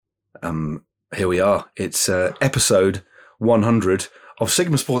Here we are. It's episode 100 of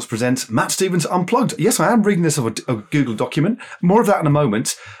Sigma Sports Presents Matt Stevens Unplugged. Yes, I am reading this off a Google document. More of that in a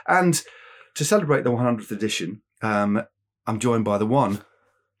moment. And to celebrate the 100th edition, I'm joined by the one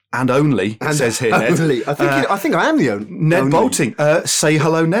and only, it says here, Ned. Only. I think I am the only. Ned Bolting. Say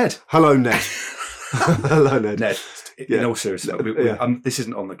hello, Ned. Hello, Ned. Hello, Ned. Ned, in all seriousness, this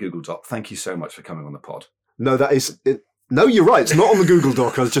isn't on the Google Doc. Thank you so much for coming on the pod. No, that is... No, you're right. It's not on the Google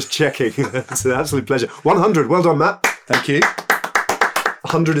Doc. I was just checking. It's an absolute pleasure. 100. Well done, Matt. Thank you.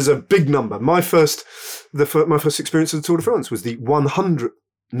 100 is a big number. My first experience of the Tour de France was the 100.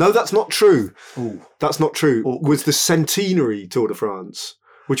 No, that's not true. Ooh. That's not true. Awkward. Was the centenary Tour de France,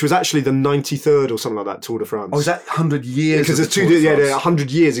 which was actually the 93rd or something like that Tour de France. Oh, is that 100 years? Because it's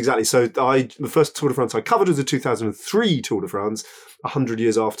 100 years exactly. So the first Tour de France I covered was the 2003 Tour de France, 100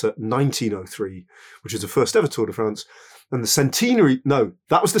 years after 1903, which was the first ever Tour de France. And the centenary, no,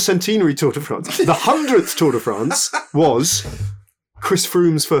 that was the centenary Tour de France. The 100th Tour de France was Chris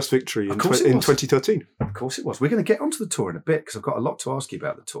Froome's first victory in 2013. Of course it was. We're going to get onto the tour in a bit because I've got a lot to ask you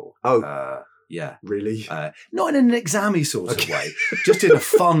about the tour. Oh, yeah. Really? Not in an exam-y sort of way, just in a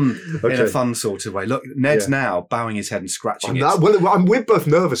fun sort of way. Look, Ned's now bowing his head and scratching it. Well, we're both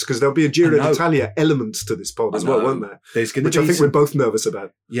nervous because there'll be a Giro d'Italia element to this pod as well, won't there? There's going Which to be I think we're both nervous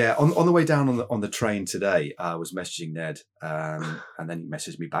about. Yeah, on the way down on the train today, I was messaging Ned, and then he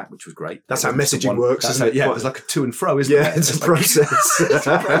messaged me back, which was great. That's how messaging works, isn't it? Yeah, it was like a to and fro, isn't it? Yeah, it's a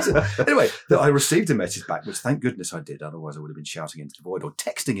process. Anyway, I received a message back, which thank goodness I did. Otherwise, I would have been shouting into the void or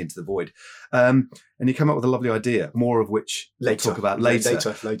texting into the void. And he came up with a lovely idea, more of which we'll talk about later.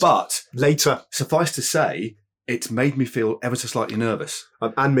 But later, suffice to say, it's made me feel ever so slightly nervous.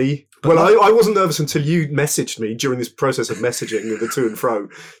 And me. But I wasn't nervous until you messaged me during this process of messaging the to and fro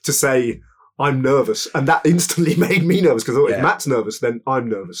to say, I'm nervous. And that instantly made me nervous because if Matt's nervous, then I'm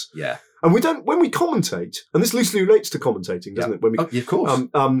nervous. Yeah. And when we commentate, and this loosely relates to commentating, doesn't it? Of course.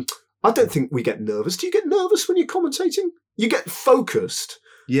 I don't think we get nervous. Do you get nervous when you're commentating? You get focused,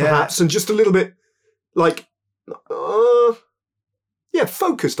 perhaps, and just a little bit like,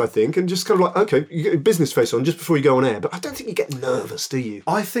 focused, I think, and just kind of like, okay, you get a business face on just before you go on air, but I don't think you get nervous, do you?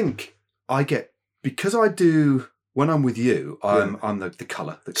 I think I get, because I do, when I'm with you, I'm the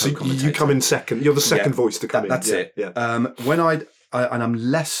colour, the co-commentator. So you come in second, you're the second voice to come in. That's it. Yeah. When and I'm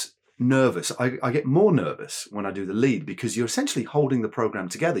less nervous, I get more nervous when I do the lead because you're essentially holding the programme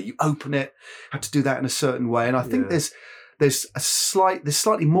together. You open it, have to do that in a certain way, and I think there's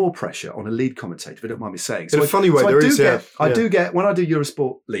slightly more pressure on a lead commentator, if you don't mind me saying. In a funny way, there is. I do get, when I do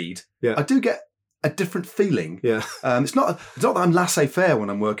Eurosport lead, I do get a different feeling. Yeah. It's not that I'm laissez-faire when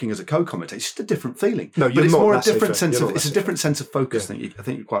I'm working as a co-commentator. It's just a different feeling. No, you're but it's not more laissez-faire. a different sense of. It's a different sense of focus. I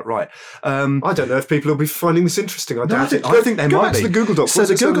think you're quite right. I don't know if people will be finding this interesting. I think they might back be. to the Google Doc. So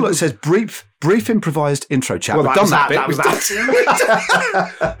the Google Doc says brief improvised intro chat. Well, We've done that bit.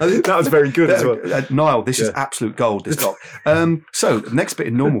 That was very good as well. Niall, this is absolute gold, this doc. So the next bit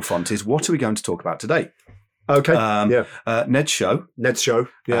in normal font is, what are we going to talk about today? Okay. Ned's show.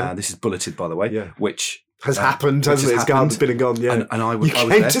 Yeah. This is bulleted, by the way. Yeah. Which has happened, hasn't it? It's gone, been and gone. Yeah. And I was came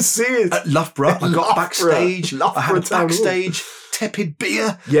there to see it at Loughborough. I got backstage. I had a backstage tepid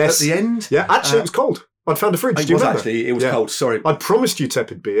beer at the end. Yeah. Actually, it was cold. I'd found a fridge. Do you remember? It was cold. Sorry. I'd promised you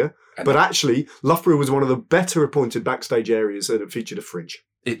tepid beer, but actually, Loughborough was one of the better appointed backstage areas and it featured a fridge.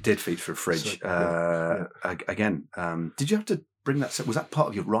 It did feature a fridge. Again, did you have to bring that? Was that part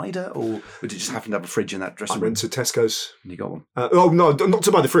of your rider, or did you just happen to have a fridge in that dressing room? I went to Tesco's. And you got one? No, not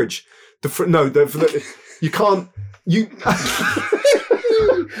to buy the fridge. You can't.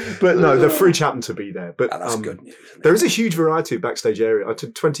 But no, the fridge happened to be there. But that's good news. There is a huge variety of backstage area. I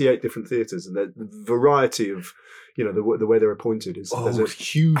took 28 different theatres, and the variety of, the way they're appointed is there's a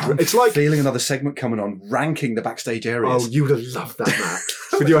huge. It's like feeling another segment coming on, ranking the backstage areas. Oh, you would have loved that,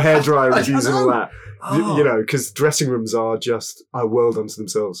 Matt, with your hairdryer reviews and all that. Because dressing rooms are just a world unto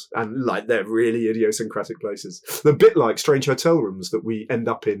themselves, and like they're really idiosyncratic places. They're a bit like strange hotel rooms that we end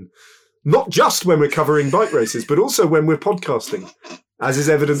up in, not just when we're covering bike races, but also when we're podcasting. As is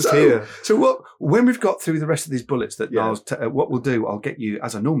evidenced here. So when we've got through the rest of these bullets, what we'll do, I'll get you,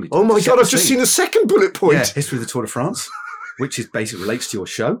 as I normally do. Oh my God, I've just seen a second bullet point. Yeah, history of the Tour de France, which is basically relates to your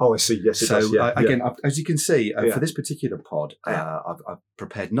show. Oh, I see. Yes, it does. Again, as you can see, for this particular pod, I've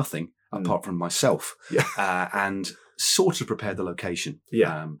prepared nothing apart from myself and sort of prepared the location.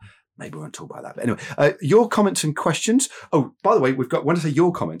 Yeah. Maybe we won't talk about that. But anyway, your comments and questions. Oh, by the way, when I say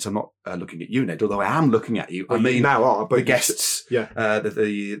your comments, I'm not looking at you, Ned, although I am looking at you. Well, I mean, now are, but the guests,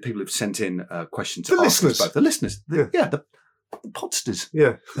 the people who've sent in questions to the listeners. Both. The listeners, the podsters,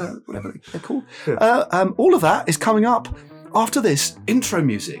 whatever they're called. All of that is coming up after this intro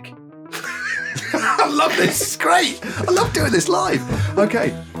music. I love this. It's great. I love doing this live. Okay.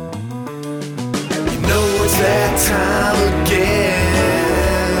 You know it's that time again.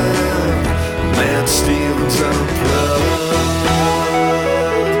 Matt Stevens Unplugged.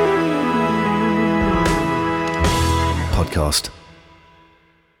 Podcast.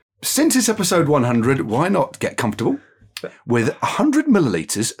 Since it's episode 100, why not get comfortable with 100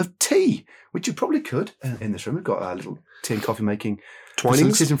 millilitres of tea, which you probably could in this room. We've got a little tea and coffee making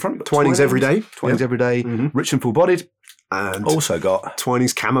Twinings in front. Twinings every day. Twinings every day. Mm-hmm. Rich and full-bodied. And Also got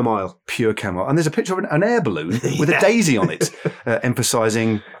Twinings chamomile. pure camel. And there's a picture of an air balloon with a daisy on it,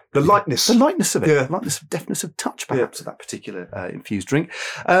 emphasising The lightness. the lightness of it, Yeah. lightness, deftness of touch, perhaps, of that particular infused drink.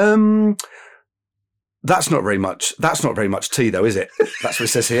 That's not very much. That's not very much tea, though, is it? That's what it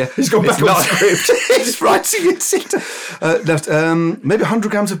says here. He's gone back It's on not. script. He's writing it. Maybe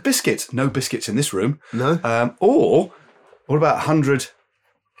 100 grams of biscuits. No biscuits in this room. No. Or what about 100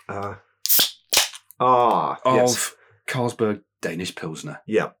 Yes. of Carlsberg Danish Pilsner?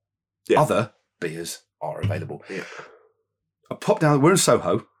 Yeah. Yeah. Other beers are available. Yeah. I popped down. We're in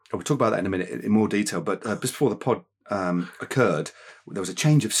Soho. We'll talk about that in a minute in more detail. But just before the pod occurred, there was a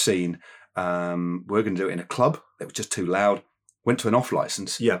change of scene. We're going to do it in a club. It was just too loud. Went to an off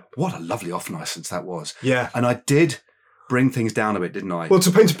license. Yeah. What a lovely off license that was. Yeah. And I did bring things down a bit, didn't I? Well,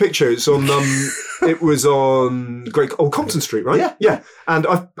 to paint a picture, it's on. It was on Great Old Compton Street, right? Yeah. Yeah. And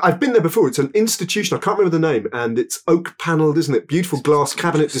I've been there before. It's an institution. I can't remember the name, and it's oak panelled, isn't it? Beautiful glass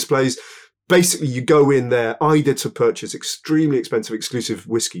cabinet displays. Basically, you go in there either to purchase extremely expensive, exclusive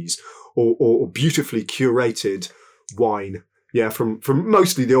whiskies or beautifully curated wine. Yeah, from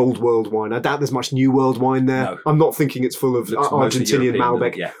mostly the old world wine. I doubt there's much new world wine there. No. I'm not thinking it's full of Looks mostly Argentinian European,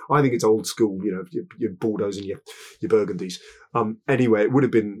 Malbec. yeah. I think it's old school, your Bordeaux's and your Burgundies. Anyway, it would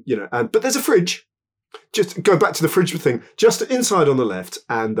have been, but there's a fridge. Just go back to the fridge thing. Just inside on the left,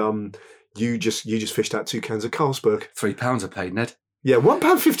 and you just fished out 2 cans of Carlsberg. £3 I paid, Ned. Yeah,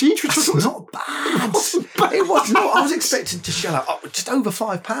 £1.50 each, which I That's thought was not bad. It wasn't bad. It was not. I was expecting to shell out just over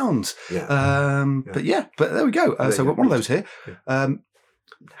 £5. Yeah. But there we go. There So you we've got go. one of those here. Have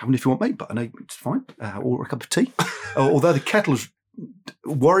one if you want, mate, but I know it's fine. Or a cup of tea. Although the kettle's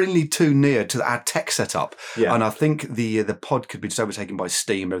worryingly too near to our tech setup. Yeah. And I think the pod could be just overtaken by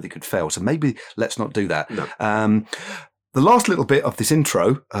steam, everything could fail. So maybe let's not do that. No. The last little bit of this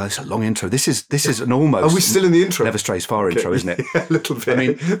intro, it's a long intro. This is an almost Are we still in the intro? Never Strays Far intro, isn't it? Yeah, a little bit. I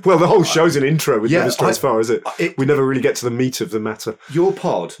mean, well, the whole show's an intro with Yeah, Never Strays Far, is it? We never really get to the meat of the matter. Your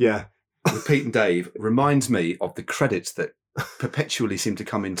pod Yeah. with Pete and Dave reminds me of the credits that perpetually seem to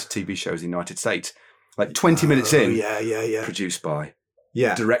come into TV shows in the United States. Like 20 minutes in, Yeah. produced by,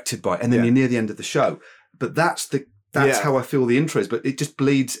 Yeah. directed by, and then Yeah. you're near the end of the show. But that's Yeah. how I feel the intro is, but it just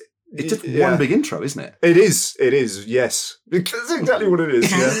bleeds. It's just Yeah. one big intro, isn't it? It is, yes. That's exactly what it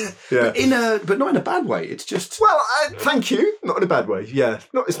is, yeah. Yeah. But not in a bad way. It's just Well, thank you. Not in a bad way, yeah.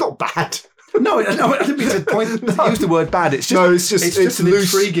 No, it's not bad. no. I didn't mean to point. No. Use the word bad. It's just No, it's just an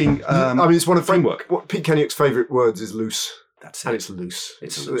loose. intriguing. It's one of framework. What Pete Kenyock's favourite words is loose, That's and it. it's loose.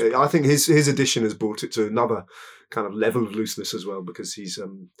 It's a loose I think his edition has brought it to another kind of level of looseness as well, because he's a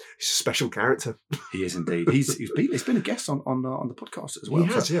special character. He is indeed. He's been a guest on the podcast as well.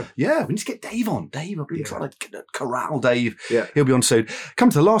 He has, So, yeah. yeah, we need to get Dave on. Dave, I've been Yeah. trying to corral Dave. Yeah. He'll be on soon. Come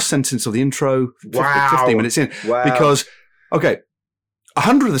to the last sentence of the intro. Wow. 15 minutes in. Wow. Because,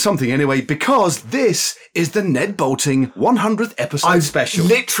 100 of the something anyway, because this is the Ned Bolting 100th episode special.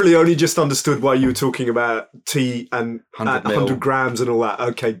 Literally only just understood why you were talking about tea and 100 mil. 100 grams and all that.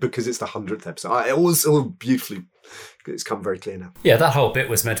 Okay, because it's the 100th episode. It was all beautifully. It's come very clear now. Yeah, that whole bit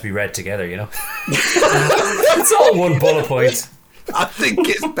was meant to be read together, It's all one bullet point. I think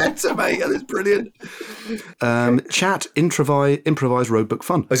it's better, mate, and it's brilliant. Chat, improvise roadbook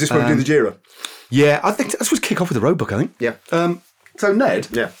fun. Is this where we do the Jira? Yeah, I think let's just kick off with the roadbook, I think. Yeah. So, Ned,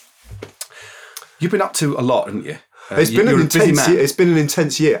 Yeah. you've been up to a lot, haven't you? It's been you're an a busy intense man. year. It's been an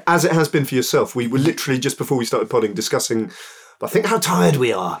intense year, as it has been for yourself. We were literally just before we started podding discussing, I think, how tired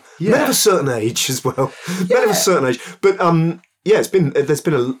we are. Yeah. Men of a certain age as well. Men of a certain age. But there's been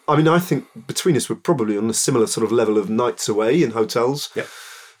I think between us we're probably on a similar sort of level of nights away in hotels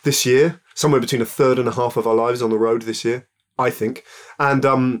this year. Somewhere between a third and a half of our lives on the road this year, I think. And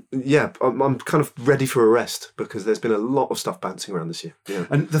I'm kind of ready for a rest because there's been a lot of stuff bouncing around this year. Yeah.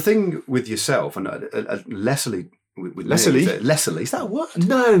 And the thing with yourself and Leslie, with Leslie? Leslie, is that a word?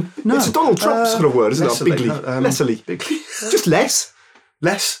 No, it's a Donald Trump sort of word, isn't Leslie, it? Bigly. no, Leslie. Bigly. Just less.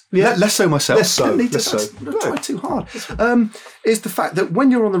 Less, Yeah. less so myself. Less so, Don't need to less so. don't try too hard. Is the fact that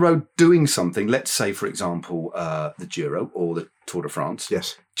when you're on the road doing something, let's say, for example, the Giro or the Tour de France,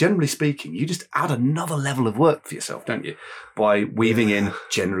 Yes. generally speaking, you just add another level of work for yourself, don't you? By weaving in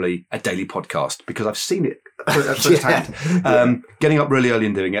generally a daily podcast, because I've seen it firsthand. Getting up really early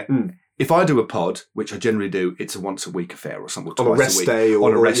and doing it. If I do a pod, which I generally do, it's a once a week affair or something, on a rest day,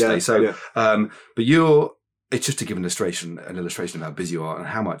 on a rest day. So, but it's just to give an illustration of how busy you are and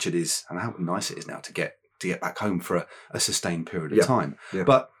how much it is and how nice it is now to get back home for a sustained period of time. Yeah.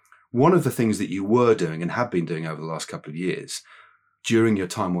 But one of the things that you were doing and have been doing over the last couple of years during your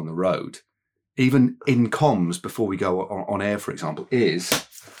time on the road, even in comms before we go on air, for example, is,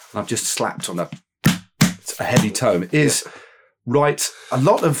 and I've just slapped on a heavy tone, is write a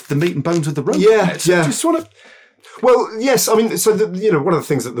lot of the meat and bones of the road. So just want to... Well, yes, I mean, so one of the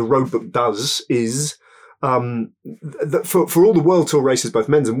things that the road book does is that for all the World Tour races, both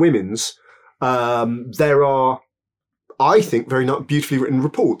men's and women's, there are, I think, very beautifully written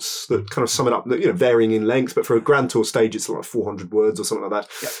reports that kind of sum it up, varying in length, but for a Grand Tour stage, it's like 400 words or something like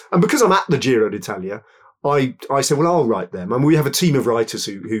that. Yeah. And because I'm at the Giro d'Italia, I said, well, I'll write them. And we have a team of writers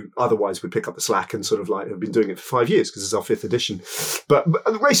who otherwise would pick up the slack and sort of like have been doing it for 5 years because it's our 5th edition. But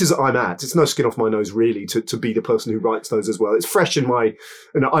the races that I'm at, it's no skin off my nose really to be the person who writes those as well. It's fresh in my,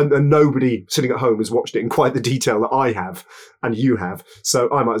 and nobody sitting at home has watched it in quite the detail that I have and you have.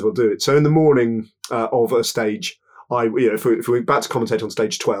 So I might as well do it. So in the morning of a stage, if we're about to commentate on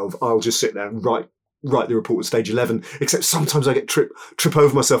stage 12, I'll just sit there and write the report at stage 11, except sometimes I get trip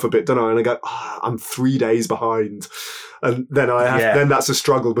over myself a bit, don't I? And I go, I'm 3 days behind. And then then that's a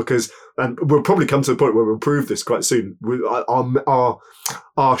struggle because, and we'll probably come to the point where we'll prove this quite soon.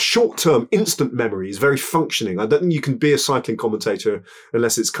 Our short-term instant memory is very functioning. I don't think you can be a cycling commentator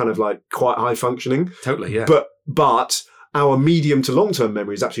unless it's kind of like quite high functioning. Totally, yeah. But our medium to long-term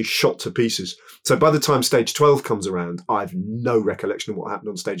memory is actually shot to pieces. So by the time stage 12 comes around, I have no recollection of what happened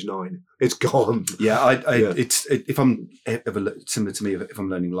on stage 9. It's gone. Yeah, it's if I'm ever similar to me, if I'm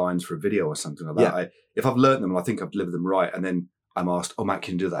learning lines for a video or something like that, if I've learned them and I think I've delivered them right, and then I'm asked, "Oh, Matt,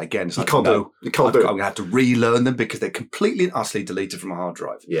 can you do that again?" It's like, you can't do it. I'm going to have to relearn them because they're completely and utterly deleted from a hard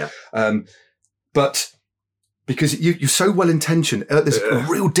drive. Yeah, but because you're so well intentioned, there's a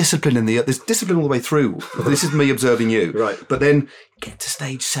real discipline there's discipline all the way through. This is me observing you, right? But then get to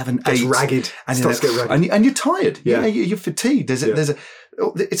stage 7, 8, it's ragged, and starts to get ragged, and you're tired. Yeah, you're fatigued.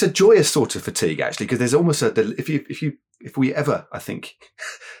 It's a joyous sort of fatigue actually, because there's almost if we ever, I think,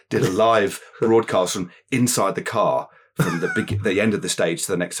 did a live broadcast from inside the car from the end of the stage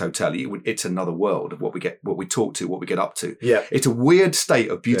to the next hotel, it's another world of what we talk to, what we get up to. Yeah, it's a weird state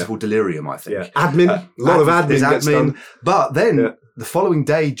of beautiful delirium, I think. Yeah. Admin, a lot of admin gets done. But then the following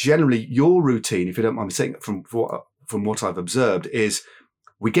day, generally, your routine, if you don't mind me saying, from what I've observed, is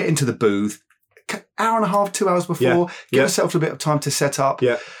we get into the booth, hour and a half, 2 hours before, give yourself a bit of time to set up.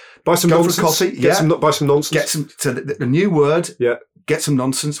 Yeah. Buy some nonsense. For coffee. Buy some nonsense. Get some a new word. Yeah. Get some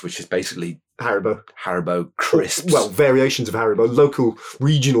nonsense, which is basically Haribo crisps. Well, variations of Haribo, local,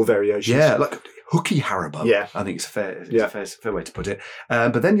 regional variations. Yeah, like hooky Haribo. Yeah, I think it's a fair way to put it.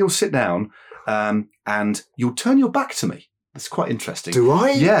 But then you'll sit down and you'll turn your back to me. That's quite interesting. Do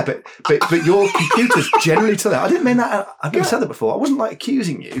I? Yeah, but your computer's generally to that. I didn't mean that. I've never said that before. I wasn't like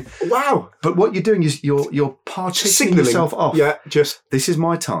accusing you. Wow. But what you're doing is you're partitioning yourself off. Yeah, just this is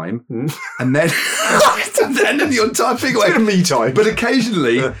my time, and then and you're typing away. It's a bit of me time. But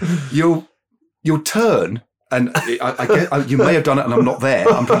occasionally you'll turn. And I get, you may have done it, and I'm not there.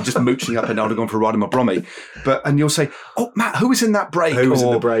 I'm probably just mooching up and down, going for a ride in my Brommy. And you'll say, "Oh, Matt, who was in that break? Who was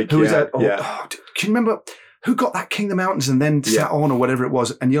in the break? Who was that? Oh, can you remember who got that King of the Mountains and then sat on, or whatever it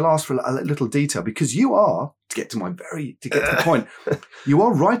was?" And you'll ask for a little detail because you are, to get to the point, you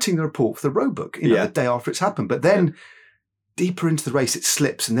are writing the report for the road book, the day after it's happened. But then deeper into the race, it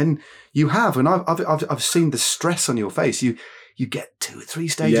slips, and then you have, and I've seen the stress on your face. You get 2 or 3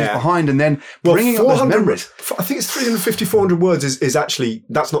 stages behind, and then bringing up those memories. I think it's 350, 400 words is actually,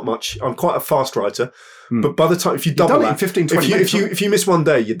 that's not much. I'm quite a fast writer, but by the time, if you double that, in 15, 20 minutes, if you miss one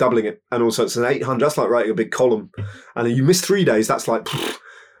day, you're doubling it, and also it's an 800. That's like writing a big column, and you miss 3 days, that's like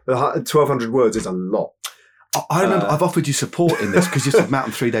 1,200 words is a lot. I remember I've offered you support in this because you said, Matt,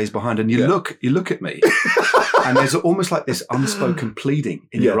 I'm 3 days behind, and you look at me, and there's almost like this unspoken pleading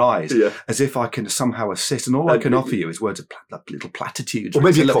in your eyes, as if I can somehow assist, and all I can offer you is words of little platitudes, or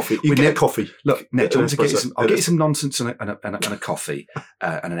maybe a coffee. You get a coffee. Look, Nick, I'll get you some nonsense and a coffee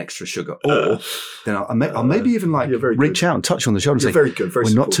and an extra sugar, or then I'll maybe even reach out and touch you on the shoulder and say, very good, very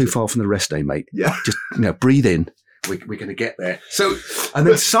we're not too far from the rest day, mate. Yeah, just breathe in. We're going to get there. So, and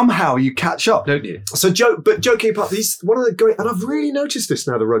then somehow you catch up, don't you? So, joking apart, one of the great, and I've really noticed this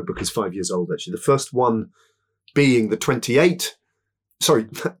now. The road book is 5 years old. Actually, the first one being the 28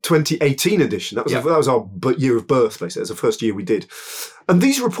 2018 edition. That was our year of birth, basically. It was the first year we did. And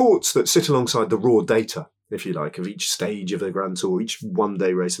these reports that sit alongside the raw data, if you like, of each stage of the Grand Tour, each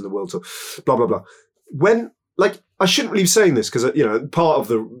one-day race in the World Tour, blah, blah, blah. When, like, I shouldn't really be saying this because, you know, part of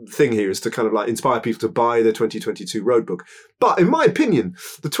the thing here is to kind of like inspire people to buy the 2022 Roadbook. But in my opinion,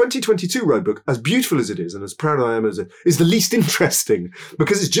 the 2022 Roadbook, as beautiful as it is and as proud I am as it is, the least interesting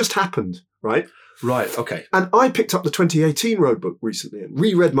because it's just happened, right? Right, okay. And I picked up the 2018 Roadbook recently and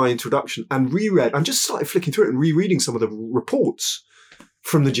reread my introduction and and just started flicking through it and rereading some of the reports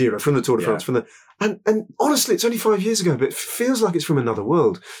from the Giro, from the Tour de France, and honestly, it's only 5 years ago, but it feels like it's from another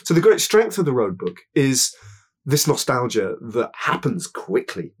world. So the great strength of the Roadbook is this nostalgia that happens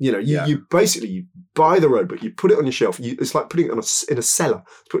quickly. You know, you basically buy the Roadbook, you put it on your shelf. It's like putting it in a cellar,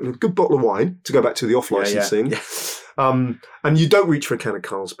 putting a good bottle of wine to go back to the off licensing. And you don't reach for a can of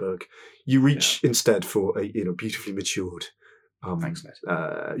Carlsberg. You reach instead for a beautifully matured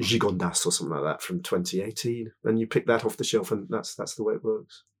Gigondas or something like that from 2018, and you pick that off the shelf, and that's the way it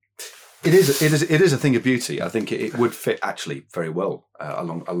works. It is a thing of beauty. I think it would fit actually very well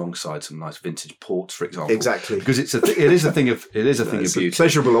alongside some nice vintage ports, for example. Exactly, because it is a thing of beauty. A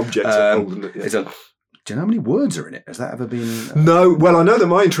pleasurable object. Do you know how many words are in it? Has that ever been? No. Well, I know that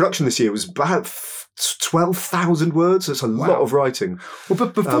my introduction this year was about 12,000 words. That's a lot of writing. Well,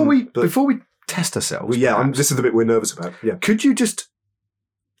 but before we test ourselves, this is the bit we're nervous about. Yeah, could you just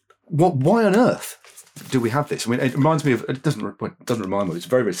why on earth do we have this? I mean, it reminds me of. It doesn't remind me. It's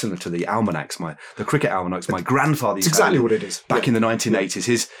very, very similar to the almanacs. The cricket almanacs. My grandfather used exactly what it is. Back in the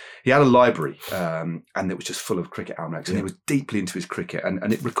 1980s, he had a library, and it was just full of cricket almanacs, and he was deeply into his cricket,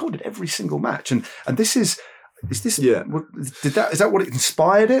 and it recorded every single match. And this is this? Yeah. Is that what it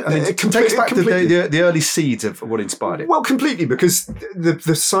inspired it? I mean, it takes back the early seeds of what inspired it. Well, completely, because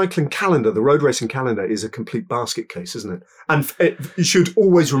the cycling calendar, the road racing calendar, is a complete basket case, isn't it? And it should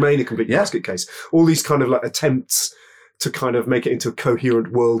always remain a complete basket case. All these kind of like attempts to kind of make it into a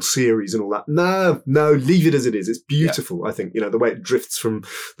coherent World Series and all that. No, leave it as it is. It's beautiful, I think. You know, the way it drifts from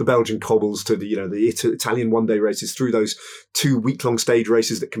the Belgian cobbles to the Italian one-day races through those 2 week-long stage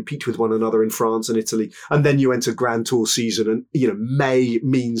races that compete with one another in France and Italy. And then you enter Grand Tour season and, May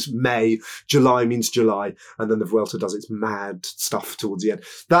means May, July means July. And then the Vuelta does its mad stuff towards the end.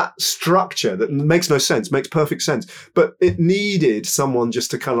 That structure that makes no sense, makes perfect sense. But it needed someone just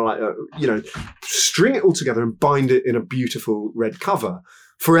to kind of like, string it all together and bind it in a beautiful red cover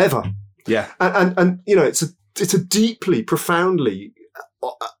forever. Yeah. And it's a deeply, profoundly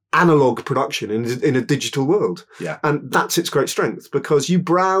analog production in a digital world. Yeah. And that's its great strength, because you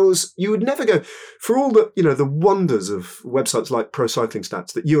browse, you would never go for all the, the wonders of websites like Pro Cycling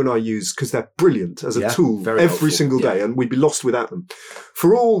Stats that you and I use because they're brilliant as a tool every helpful. Single day, and we'd be lost without them.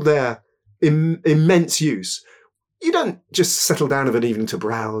 For all their immense use, you don't just settle down of an evening to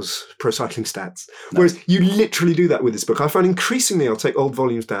browse Pro Cycling Stats. No. Whereas you literally do that with this book. I find increasingly I'll take old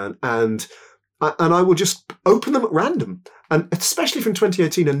volumes down and I will just open them at random. And especially from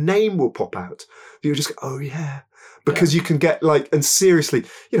 2018, a name will pop out. You'll just go, oh yeah. Because you can get and seriously,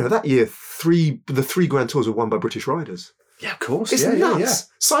 that year, the 3 Grand Tours were won by British riders. Yeah, of course. It's nuts. Yeah.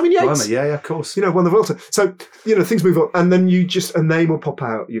 Simon Yates. Yeah, of course. Won the Vuelta. So, things move on. And then a name will pop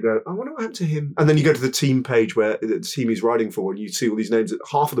out. You go, I wonder what happened to him. And then you go to the team page where the team he's riding for, and you see all these names that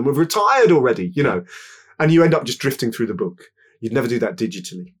half of them have retired already, and you end up just drifting through the book. You'd never do that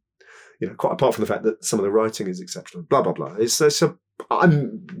digitally. Quite apart from the fact that some of the writing is exceptional. Blah, blah, blah.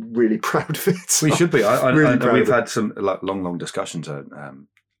 I'm really proud of it. We should be. I know we've had some long discussions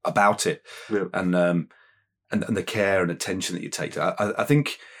about it. Yeah. And the care and attention that you take. I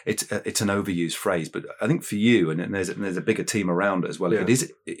think it's an overused phrase, but I think for you and there's a bigger team around it as well. Yeah.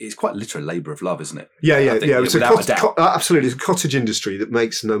 It's quite literally a labour of love, isn't it? Yeah. It's absolutely, it's a cottage industry that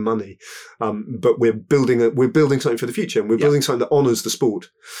makes no money, but we're building something for the future, and we're building something that honours the sport.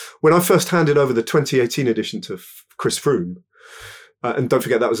 When I first handed over the 2018 edition to Chris Froome, and don't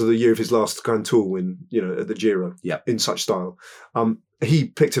forget that was the year of his last Grand Tour win, at the Giro, in such style. He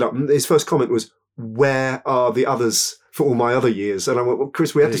picked it up, and his first comment was, where are the others for all my other years? And I went, well,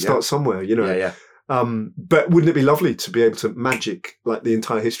 Chris, we had to start somewhere, Yeah. But wouldn't it be lovely to be able to magic the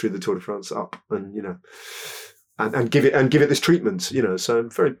entire history of the Tour de France up and, and give it this treatment, So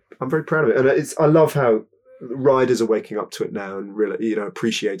I'm very proud of it. And I love how riders are waking up to it now and really,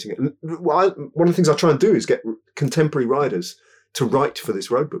 appreciating it. And one of the things I try and do is get contemporary riders to write for this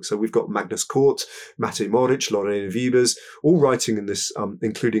roadbook. So we've got Magnus Cort, Matej Moric, Lorena Wiebes, all writing in this,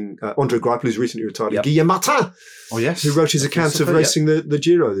 including Andre Greipel, who's recently retired, and Guillaume Martin, who wrote his account of racing the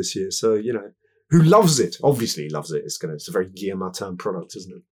Giro this year. So, who loves it. Obviously he loves it. It's a very Guillaume Martin product,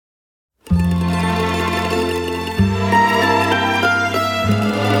 isn't it?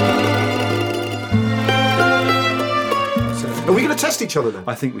 going to test each other now?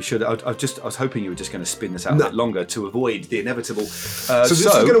 I think we should. I was hoping you were just going to spin this out No. a bit longer to avoid the inevitable. So this is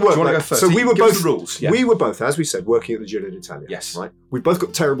going to work. Do you want to right? go first? So we were Give us both the rules. Yeah. We were both, as we said, working at the Giro d'Italia. Yes. Right. We both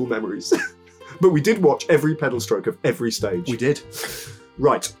got terrible memories, but we did watch every pedal stroke of every stage. We did.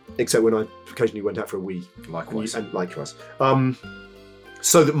 Right. Except when I occasionally went out for a wee. Likewise. And likewise.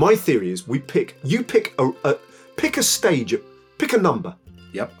 So that my theory is, you pick a stage, pick a number.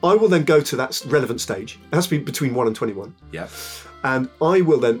 Yep. I will then go to that relevant stage. It has to be between 1 and 21. Yep. And I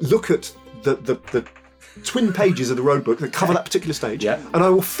will then look at the twin pages of the road book that cover that particular stage, Yeah. and I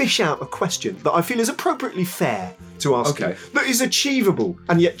will fish out a question that I feel is appropriately fair to ask you, that is achievable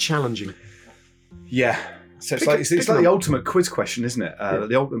and yet challenging. Yeah. So it's Pick like a- it's pick like a the number. ultimate quiz question, isn't it?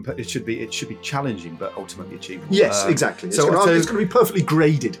 The ultimate, it should be challenging but ultimately achievable. Yes, exactly. It's So going to be perfectly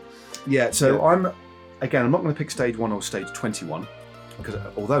graded. yeah. So Yeah. I'm not going to pick stage 1 or stage 21 because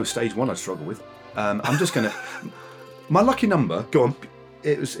although stage 1 I struggle with, I'm just going to. My lucky number. Go on.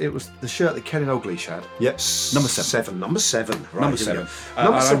 It was the shirt that Kenny Dalglish had. Yes. Number 7. Number 7. Right, Number here we 7. go.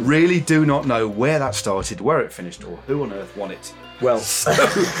 Number And 7. I really do not know where that started, where it finished, or who on earth won it. Well,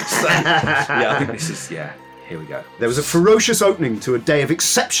 Yeah, I think this is. Yeah, here we go. there was a ferocious opening to a day of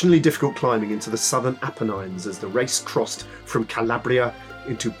exceptionally difficult climbing into the southern Apennines as the race crossed from Calabria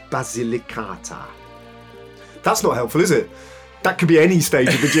into Basilicata. That's not helpful, is it? That could be any stage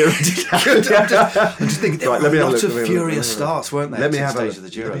of the Giro d'Italia. I'm just thinking there Right, were let me a have a lot look, of let me have a look, furious let me have a look. starts, weren't there? Let me at have a stage look. of the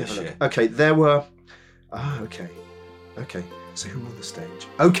Giro Let me this have a year. look. Okay, there were. Okay. Okay. So who won the stage?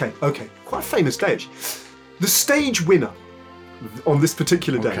 Okay. Quite a famous stage. The stage winner on this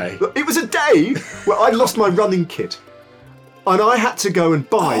particular day. Okay. It was a day where I lost my running kit. And I had to go and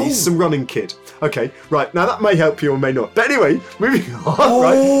buy some running kit. Okay, right, now that may help you or may not. But anyway, moving on,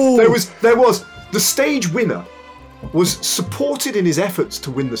 right? There was the stage winner was supported in his efforts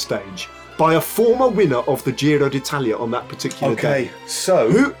to win the stage by a former winner of the Giro d'Italia on that particular day. Okay, so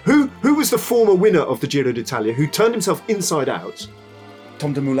Who was the former winner of the Giro d'Italia who turned himself inside out,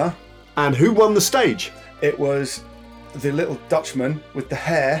 Tom de Moulin. and who won the stage? It was the little Dutchman with the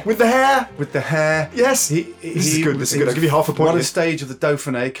hair. With the hair? With the hair. Yes. This is good. I'll give you half a point. Won a here. stage of the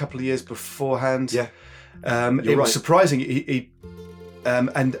Dauphiné a couple of years beforehand. Yeah. It right. was surprising.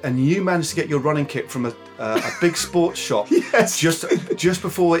 And you managed to get your running kit from a big sports shop. Yes. Just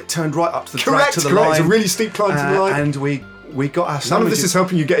before it turned right up to the Correct, to the correct. line. It's a really steep climb to the line. And we got our None of sandwiches. this is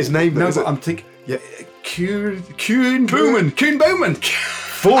helping you get his name, though, No, is but it? I'm thinking. Yeah. Kuhn Bowman. Kuhn Bowman.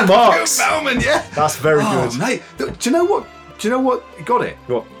 Full marks. Kuhn Bowman, yeah. That's very Oh, good. mate. Do you know what? Got it?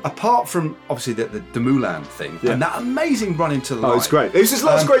 What? Apart from obviously the Moulin thing Yeah. and that amazing run into the line. Oh, it's great. It was his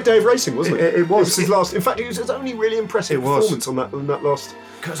last great day of racing, wasn't it? it was. his last. In fact, it was his only really impressive It was. performance on that last.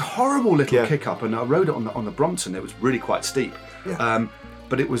 It was a horrible little Yeah. kick up, and I rode it on the Brompton. It was really quite steep. Yeah.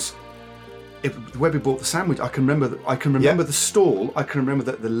 But it was. Where we bought the sandwich, I can remember the stall. I can remember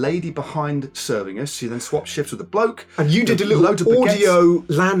the lady behind serving us. She then swapped shifts with the bloke. And you did a loads little of baguettes. audio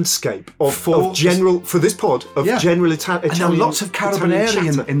landscape of general for this pod of Yeah. general And there Italian. were lots of Italian carabinieri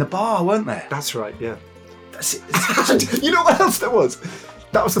chatter. in the bar, weren't there? That's right. Yeah. That's it. And you know what else there was?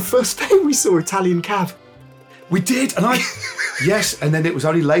 That was the first day we saw Italian cab. We did, and yes, and then it was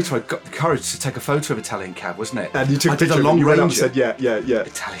only later I got the courage to take a photo of Italian cab, wasn't it? And you took I a did picture a of it, long you ran up and range. said, yeah.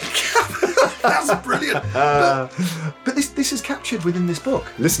 Italian cab. That's brilliant. But this is captured within this book.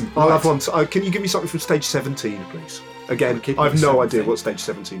 Listen, I'll Right. have one. So, can you give me something from stage 17, please? Again, We're keeping I have it no 17. idea what stage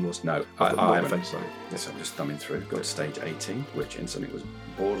 17 was. No, I've got I no haven't. face, sorry. Yes, I'm just thumbing through. Got stage 18, which instantly was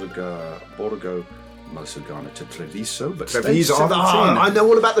Borgo Malsugana to Treviso, but stage Treviso. 17. I know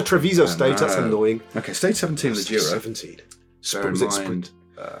all about the Treviso stage. That's know. annoying. Okay, stage 17 of the Giro. 17. Bear Was in it sprint? mind,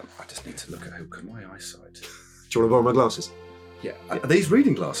 I just need to look at my eyesight. Do you want to borrow my glasses? Yeah. Are these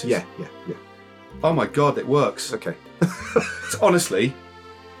reading glasses? Yeah. Oh my god, it works. Okay. Honestly,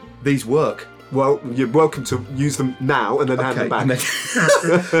 these work. Well, you're welcome to use them now and then hand them back. and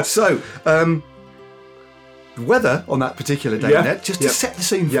then- so, the weather on that particular day, Yeah, Ned, just yeah. to set the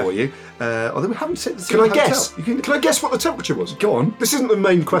scene Yeah. for you, although we haven't set the scene Can I in the hotel. guess? You can, Can I guess what the temperature was? go on. This isn't the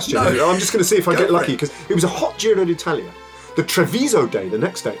main question. No. I'm just going to see if I Go get for lucky it. because it was a hot Giro d'Italia. The Treviso day, the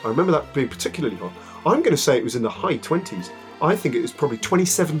next day, I remember that being particularly hot. I'm going to say it was in the high 20s. I think it was probably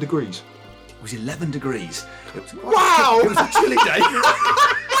 27 degrees. It was 11 degrees. It was, Wow! It was a chilly day.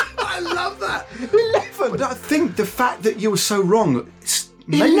 I love that. 11! But I think the fact that you were so wrong.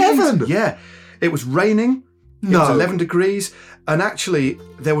 11? Yeah. It was raining. It was No. 11 degrees. And actually,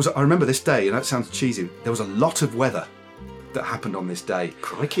 I remember this day, and that sounds cheesy, there was a lot of weather that happened on this day.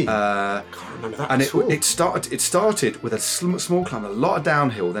 Crikey. Can't remember that And at all. it started with a small climb, a lot of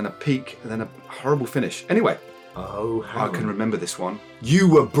downhill, then a peak, and then a horrible finish. Anyway, Oh, I can remember this one. You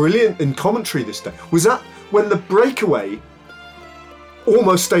were brilliant in commentary this day. Was that when the breakaway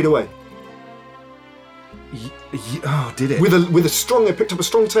almost stayed away. Did it? With a strong, they picked up a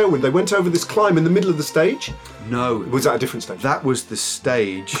strong tailwind. They went over this climb in the middle of the stage. No. Was that a different stage? That was the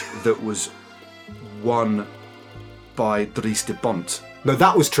stage that was won by Dries de Bont. No,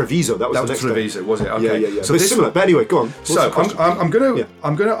 that was Treviso. That was the next Treviso, stage. was it? Okay. Yeah. So it's similar. But anyway, go on. What's the question?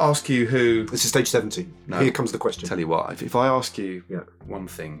 I'm gonna ask you who. This is stage 17. No. Here comes the question. Tell you what, if I ask you one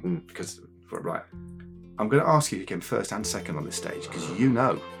thing, because right, I'm going to ask you who came first and second on this stage, because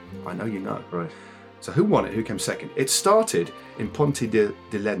I know you know. Right. So who won it? Who came second? It started in Ponte di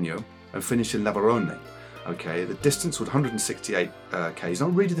Legno and finished in Lavarone. Okay, the distance was 168 k's. I'll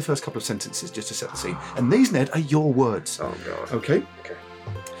read you the first couple of sentences just to set the scene. And these, Ned, are your words. Oh, God. Okay?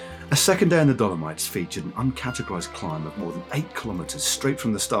 A second day in the Dolomites featured an uncategorised climb of more than 8 kilometres straight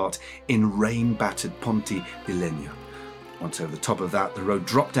from the start in rain-battered Ponte di Legno. Once over the top of that, the road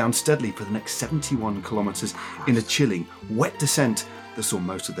dropped down steadily for the next 71 kilometres in a chilling, wet descent that saw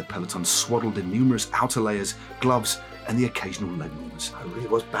most of the peloton swaddled in numerous outer layers, gloves, and the occasional leg warmers. It really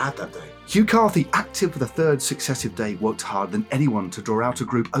was bad that day. Hugh Carthy, active for the third successive day, worked harder than anyone to draw out a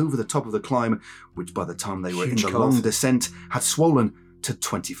group over the top of the climb, which by the time they were in the long descent had swollen to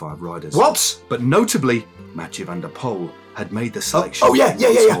 25 riders. What? But notably, Mathieu van der Poel had made the selection. Oh yeah.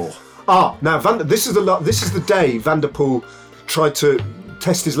 Now this is the day Van der Poel tried to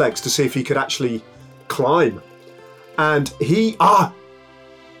test his legs to see if he could actually climb, and he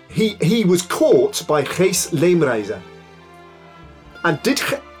was caught by Gijs Leemreizer. And did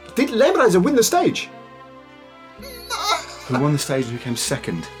Leemreizer win the stage? Who won the stage and who came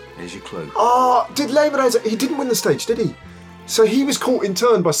second? Here's your clue. Did Leemreizer? He didn't win the stage, did he? So he was caught in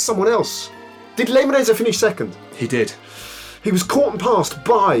turn by someone else. Did Leemreizer finish second? He did. He was caught and passed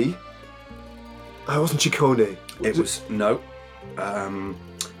by. It wasn't Ciccone. It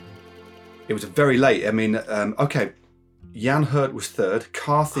was very late. I mean, okay. Jan Hurt was third.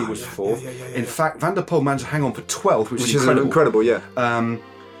 Carthy was fourth. In fact, Van der Poel managed to hang on for 12th, which is incredible. Yeah.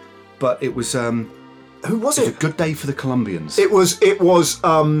 But it was. Who was it? It was a good day for the Colombians. It was.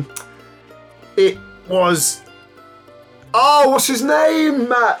 Oh, what's his name,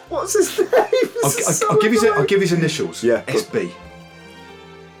 Matt? What's his name? I'll give you his initials. Yeah. SB.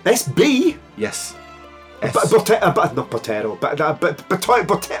 SB? Yes. Not Botero,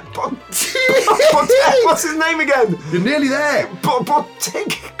 what's his name again? You're nearly there. Santiago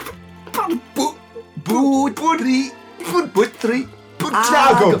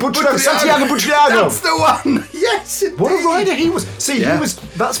Butriago. That's the one. Yes. What a rider he was. See, he was.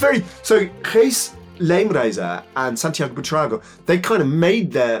 That's very. So Gijs Leemreizer and Santiago Butriago, they kind of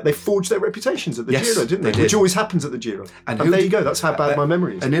they forged their reputations at the Giro, didn't they? Which always happens at the Giro. And there you go. That's how bad my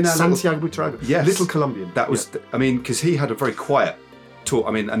memory is. And in Santiago Butriago, little Colombian. That was. I mean, because he had a very quiet tour.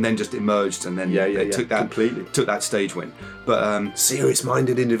 I mean, and then just emerged, and then took that stage win. But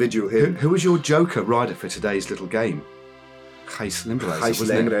serious-minded individual here. Who was your joker rider for today's little game? Gijs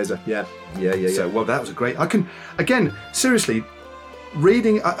Leemreizer. Yeah. So, well, that was a great. I can seriously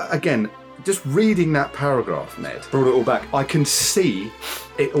reading again. Just reading that paragraph, Ned, brought it all back. I can see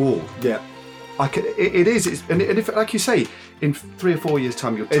it all. Yeah, I can. It is. And if, like you say, in 3 or 4 years'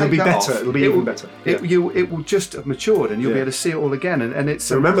 time, it'll be better. It'll be even better. It will just have matured, and you'll be able to see it all again. And it's.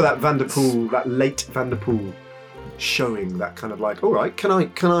 So remember that Van der Poel, that late Van der Poel, showing that kind of like, all right, can I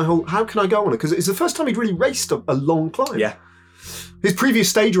hold? How can I go on it? Because it's the first time he'd really raced a long climb. Yeah. His previous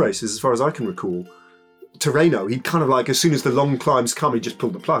stage races, as far as I can recall, Tirreno, he'd kind of like, as soon as the long climbs come, he just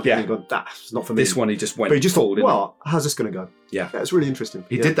pulled the plug. Yeah. And he'd gone, that's not for me. This one, he just went. But he just full, thought, well, how's this going to go? Yeah. It's really interesting.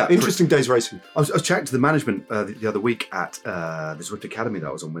 He did that. Interesting day's racing. I was chatting to the management the other week at the Zwift Academy that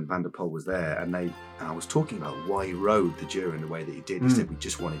I was on when Van der Poel was there, and I was talking about why he rode the Giro in the way that he did. He said we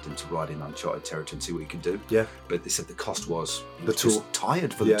just wanted him to ride in uncharted territory and see what he could do. Yeah. But they said the cost was the tour. Just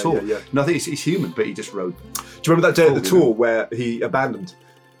tired for the tour. Yeah. No, I think he's human, but he just rode. Do you remember that day at the tour where he abandoned?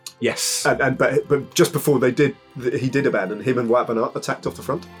 Yes. But just before he did abandon, him and Wout van Aert attacked off the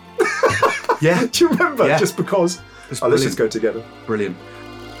front. Yeah. Do you remember? Yeah. Just because. Let's just go together. Brilliant.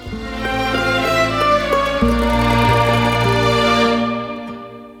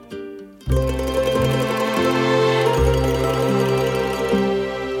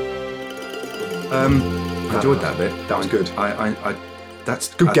 I enjoyed that bit. That was good.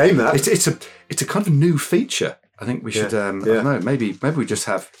 That's good game. That it's a kind of new feature. I think we should. I don't know. Maybe we just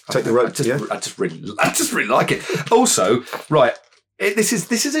have take the road. I just really like it. Also, right. This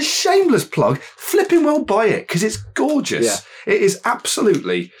is a shameless plug. Flipping well, buy it because it's gorgeous. Yeah. It is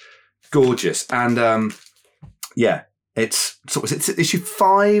absolutely gorgeous, and It's issue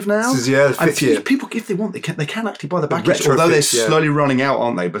 5 now. This is, yeah, the And fifth year. People, if they want, they can actually buy the package. retrofit, Although they're yeah. slowly running out,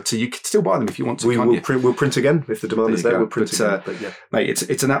 aren't they? But you can still buy them if you want to. We'll print again if the demand is there. We'll print again. But yeah. Mate,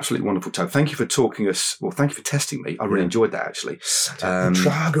 it's an absolutely wonderful tote. Thank you for talking us. Well, thank you for testing me. I really enjoyed that actually.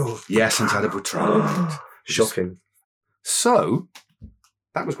 Trago. Yes, Santiago Buitrago. Shocking. So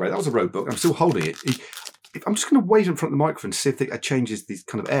that was great. That was a road book. I'm still holding it. I'm just going to wave in front of the microphone to see if it changes the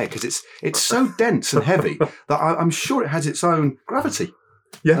kind of air because it's so dense and heavy that I'm sure it has its own gravity.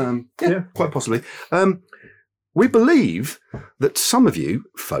 Yeah. Quite possibly. We believe that some of you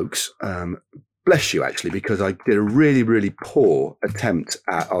folks, bless you actually, because I did a really, really poor attempt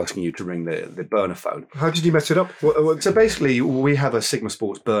at asking you to ring the burner phone. How did you mess it up? So basically, we have a Sigma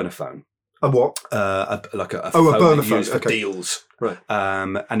Sports burner phone. A what? A a burner phone used for okay. deals, right?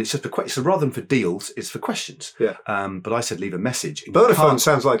 And it's just for questions. So rather than for deals, it's for questions. Yeah. But I said leave a message. Burner phone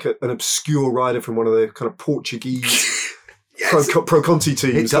sounds like an obscure rider from one of the kind of Portuguese Pro Conti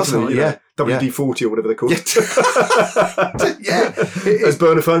teams. It does, doesn't it? yeah. WD-40 or whatever they're called. Yeah. As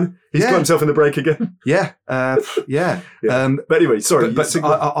burner phone, he's got himself in the break again. Yeah. Yeah. But anyway, sorry. But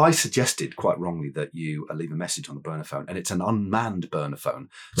I suggested quite wrongly that you leave a message on the burner phone, and it's an unmanned burner phone.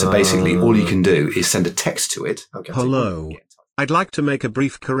 So basically, all you can do is send a text to it. Okay. Hello. I'd like to make a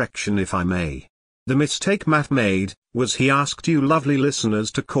brief correction if I may. The mistake Matt made was he asked you lovely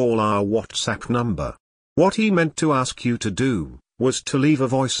listeners to call our WhatsApp number. What he meant to ask you to do was to leave a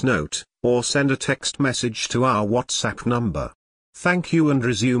voice note or send a text message to our WhatsApp number. Thank you and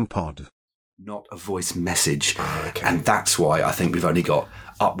resume pod. Not a voice message. Okay. And that's why I think we've only got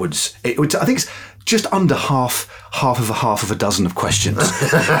upwards. I think it's just under half of a dozen of questions.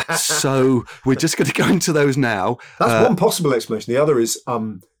 So we're just going to go into those now. That's one possible explanation. The other is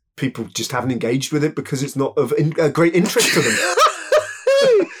people just haven't engaged with it because it's not of great interest to them.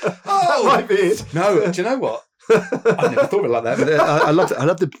 That might be it. No, do you know what? I never thought of it like that. But I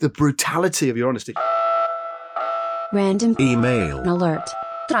love the brutality of your honesty. Random Email. alert.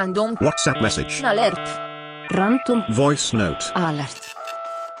 Random WhatsApp message. alert. Random Voice note. alert.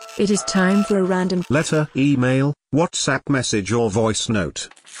 It is time for a random Letter, email, WhatsApp message or voice note.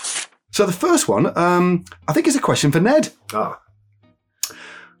 So the first one, I think is a question for Ned.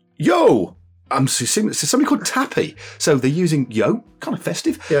 Yo! So somebody called Tappy. So they're using yo, kind of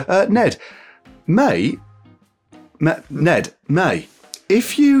festive. Yeah. Ned, Ned,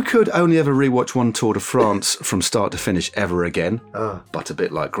 if you could only ever rewatch one Tour de France from start to finish ever again, but a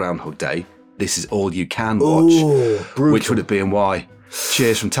bit like Groundhog Day, this is all you can watch. Brutal. Which would it be and why?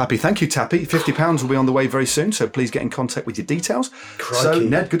 Cheers from Tappy. Thank you, Tappy. £50 will be on the way very soon, so please get in contact with your details. Crikey. So,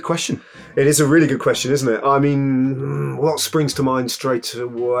 Ned, good question. It is a really good question, isn't it? I mean, what springs to mind straight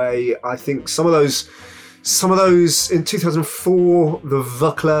away? I think some of those in 2004, the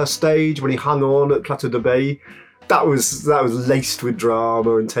Vauclair stage when he hung on at Plateau de Bay, that was laced with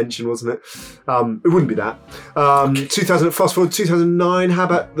drama and tension, wasn't it? It wouldn't be that. 2000, fast forward 2009. How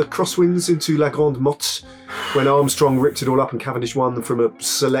about the crosswinds into La Grande Motte when Armstrong ripped it all up and Cavendish won from a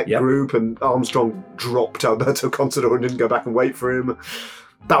select group, and Armstrong dropped Alberto Contador and didn't go back and wait for him.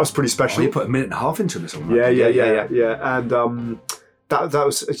 That was pretty special. You put a minute and a half into this one, Yeah. right? And that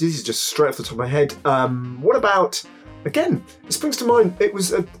was, this is just straight off the top of my head. What about, again, it springs to mind, it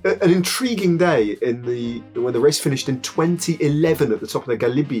was an intriguing day when the race finished in 2011 at the top of the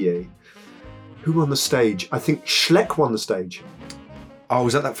Galibier. Who won the stage? I think Schleck won the stage. Oh,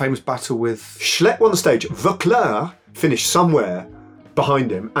 was that famous battle with... Schleck won the stage. Vauclair finished somewhere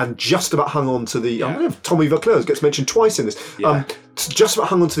behind him and just about hung on to the... I don't know if Tommy Vauclair gets mentioned twice in this. Yeah. Just about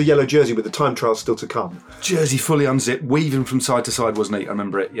hung on to the yellow jersey with the time trial still to come. Jersey fully unzipped, weaving from side to side, wasn't he? I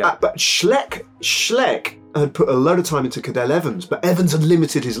remember it, yeah. But Schleck had put a load of time into Cadel Evans, but Evans had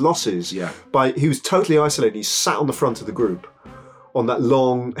limited his losses. Yeah. He was totally isolated. He sat on the front of the group on that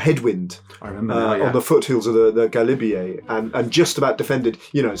long headwind. I remember now, yeah. On the foothills of the Galibier and just about defended,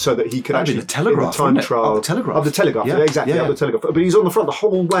 so that he could That'd be actually... the Telegraph, in the time wouldn't it? trial, Up the Telegraph. Up the Telegraph, Yeah. yeah, exactly, Yeah, up the Telegraph. But he was on the front the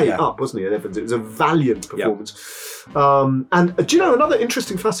whole way up, wasn't he, at Evans? It was a valiant performance. And do you know, another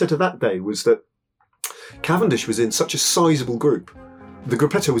interesting facet of that day was that Cavendish was in such a sizable group. The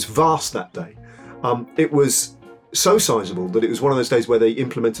gruppetto was vast that day. It was so sizable that it was one of those days where they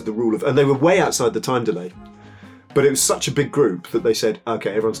implemented the rule of... And they were way outside the time delay. But it was such a big group that they said, OK,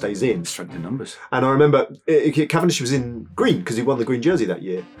 everyone stays in. Strength in numbers. And I remember Cavendish was in green because he won the green jersey that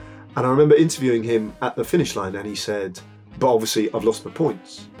year. And I remember interviewing him at the finish line and he said, but obviously I've lost my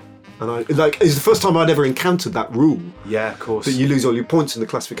points. And it's the first time I'd ever encountered that rule. Yeah, of course. That you lose all your points in the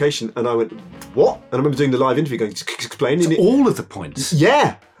classification. And I went, what? And I remember doing the live interview going, explain. All of the points?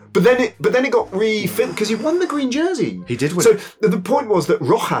 Yeah. But then it got refilled because he won the green jersey. He did win. So the point was that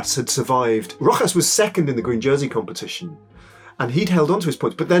Rojas had survived. Rojas was second in the green jersey competition, and he'd held on to his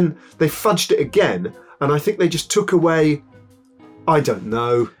points. But then they fudged it again, and I think they just took away. I don't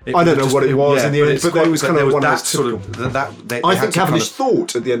know. I don't know what it was in the end, but there was kind of one of those sort of I think Cavendish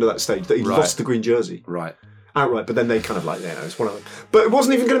thought at the end of that stage that he lost the green jersey. Right. Outright, but then they kind of like, it's one of them. But it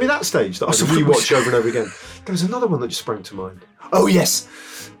wasn't even going to be that stage that I could rewatch over and over again. There was another one that just sprang to mind. Oh, yes.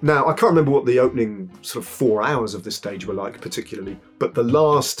 Now, I can't remember what the opening sort of 4 hours of this stage were like particularly, but the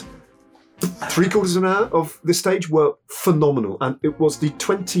last 3/4 of an hour of this stage were phenomenal. And it was the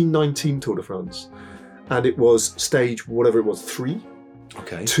 2019 Tour de France. And it was stage, whatever it was, 3?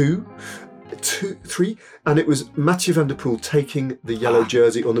 Okay. 2, 3. And it was Mathieu van der Poel taking the yellow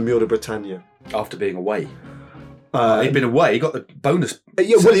jersey on the Mur de Bretagne. After being away. He'd been away, he got the bonus.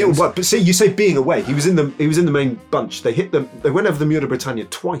 But see, you say being away. He was in the main bunch. They went over the Mur de Bretagne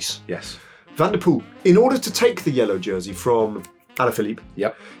twice. Yes. Van der Poel, in order to take the yellow jersey from Alaphilippe,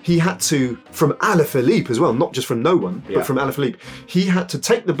 he had to, from Alaphilippe as well, not just from no one, but from Alaphilippe, he had to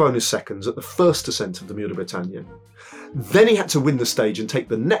take the bonus seconds at the first ascent of the Mur de Bretagne. Then he had to win the stage and take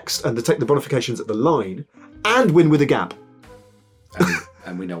the next, and to take the bonifications at the line, and win with a gap.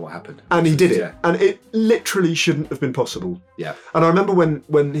 And we know what happened. And he did it. And it literally shouldn't have been possible. Yeah. And I remember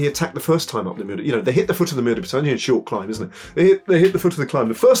when he attacked the first time up the Mur de, they hit the foot of the Mur de Bretagne, a short climb, isn't it? They hit the foot of the climb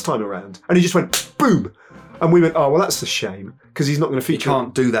the first time around, and he just went, boom! And we went, oh, well, that's a shame, because he's not going to feature. He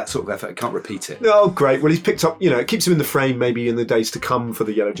can't do that sort of effort, he can't repeat it. Oh, great. Well, he's picked up, it keeps him in the frame maybe in the days to come for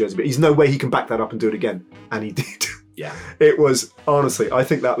the yellow jersey, but he's no way he can back that up and do it again. And he did. Yeah. It was, honestly, I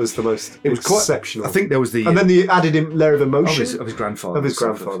think that was the most exceptional. I think there was the... And then the added layer of emotion. Of his grandfather. Of his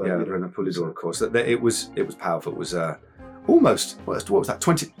grandfather. Yeah, Renaud Poulidor, of course. It was powerful. It was almost, what was that,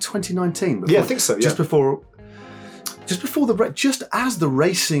 2019? Yeah, I think so, yeah. Just as the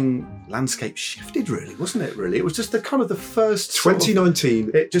racing landscape shifted, really, wasn't it, really? It was just the kind of the first...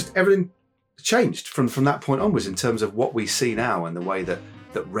 2019. Everything changed from that point onwards in terms of what we see now and the way that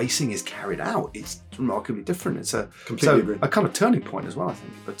racing is carried out. It's remarkably different. It's a kind of turning point as well, I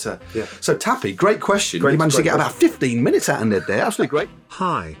think. But So Tappy, great question. You managed to get about 15 minutes out of it there. Absolutely great.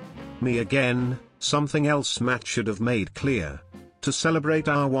 Hi, me again. Something else Matt should have made clear. To celebrate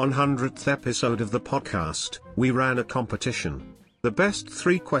our 100th episode of the podcast, we ran a competition. The best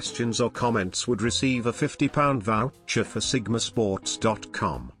 3 questions or comments would receive a £50 voucher for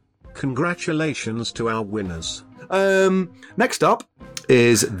sigmasports.com. Congratulations to our winners. Next up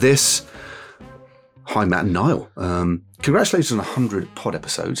is this. Hi, Matt and Niall. Congratulations on 100 pod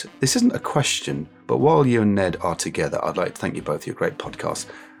episodes. This isn't a question, but while you and Ned are together, I'd like to thank you both for your great podcast.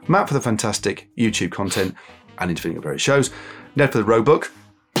 Matt for the fantastic YouTube content and interviewing at various shows. Ned for the road book.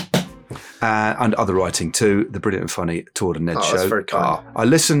 And other writing too, the brilliant and funny Tour de Ned show. That's very kind. I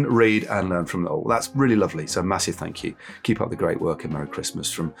listen, read, and learn from it all. That's really lovely. So massive thank you. Keep up the great work and Merry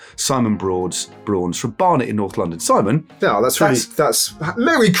Christmas from Simon Brawns from Barnet in North London. Simon. Yeah, that's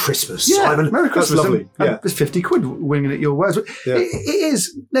Merry Christmas, Simon. Merry Christmas. That's lovely. And there's 50 quid winging it your way. Yeah. It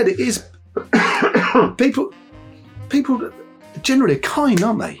is, Ned, it is, people generally are kind,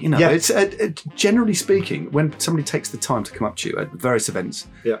 aren't they? It's generally speaking, when somebody takes the time to come up to you at various events,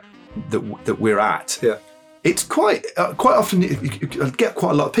 that we're at. Yeah, it's quite often you get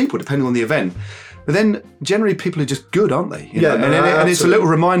quite a lot of people depending on the event, but then generally people are just good, aren't they? And it's a little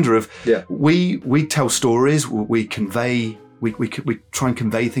reminder of we tell stories, we convey, we try and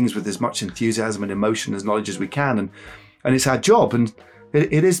convey things with as much enthusiasm and emotion as knowledge as we can, and it's our job, and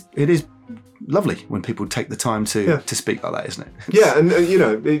it is lovely when people take the time to speak like that, isn't it? Yeah, and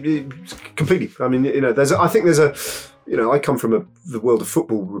completely. I mean, I come from the world of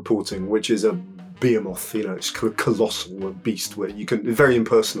football reporting, which is a behemoth, it's colossal, a beast where it's very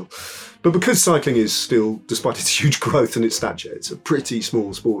impersonal. But because cycling is still, despite its huge growth and its stature, it's a pretty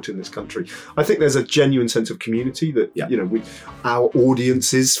small sport in this country. I think there's a genuine sense of community that, our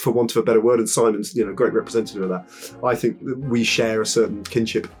audiences, for want of a better word, and Simon's, a great representative of that. I think that we share a certain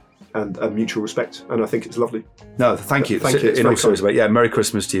kinship and mutual respect, and I think it's lovely. No, thank you. Thank you. In all seriousness, mate. Yeah, Merry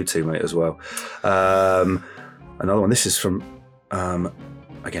Christmas to you too, mate, as well. Another one. This is from,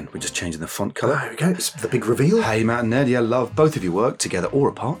 again, we're just changing the font colour. There we go. It's the big reveal. Hey, Matt and Ned. Yeah, love both of you work together or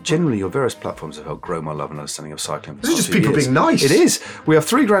apart. Generally, your various platforms have helped grow my love and understanding of cycling. This is just people being nice. It is. We have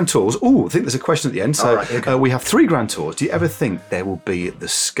 3 grand tours. Oh, I think there's a question at the end. So we have 3 grand tours. Do you ever think there will be the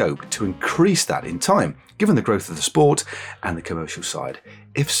scope to increase that in time, given the growth of the sport and the commercial side?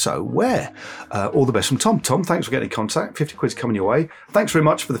 If so, where? All the best from Tom. Tom, thanks for getting in contact. 50 quid's coming your way. Thanks very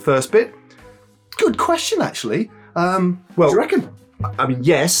much for the first bit. Good question, actually. What do you reckon? I mean,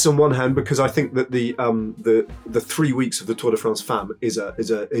 yes, on one hand, because I think that the 3 weeks of the Tour de France Femmes is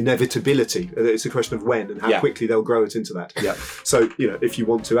a inevitability. It's a question of when and how quickly they'll grow it into that. Yeah. So, if you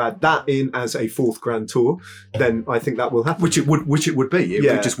want to add that in as a fourth Grand Tour, then I think that will happen. Which it would be.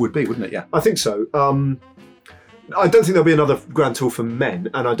 It just would be, wouldn't it? Yeah. I think so. I don't think there'll be another Grand Tour for men,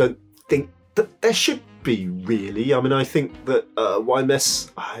 and I don't think that there should be, really. I mean, I think that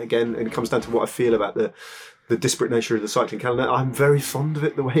YMS, again, and it comes down to what I feel about the disparate nature of the cycling calendar. I'm very fond of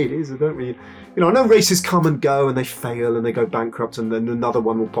it the way it is. I don't really, I know races come and go and they fail and they go bankrupt and then another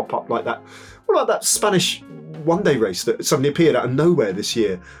one will pop up like that. What about that Spanish one-day race that suddenly appeared out of nowhere this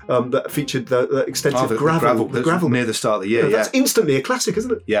year that featured the extensive gravel near the start of the year? That's instantly a classic,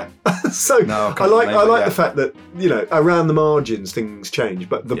 isn't it? Yeah. So No, I like the fact that around the margins things change,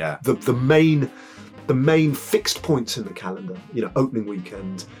 but the main fixed points in the calendar, opening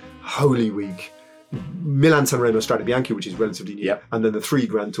weekend, Holy Week, Milan-San Remo Strade Bianche, which is relatively new, and then the 3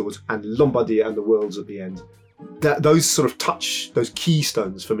 Grand Tours and Lombardia and the Worlds at the end. Those sort of those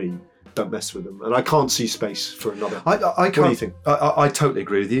keystones for me. Don't mess with them, and I can't see space for another. What do you think? I totally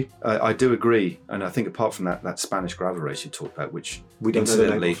agree with you. I do agree, and I think apart from that Spanish gravel race you talked about, which we don't know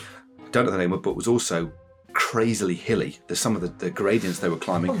the name of, but was also crazily hilly. There's some of the gradients they were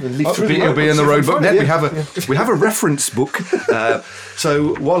climbing. It'll be in the road book. We have a reference book.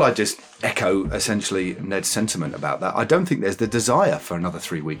 So while I just echo essentially Ned's sentiment about that, I don't think there's the desire for another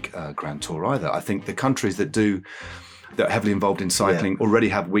 3-week Grand Tour either. I think the countries that are heavily involved in cycling already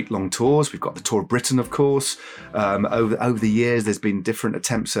have week-long tours. We've got the Tour of Britain, of course. Over the years, there's been different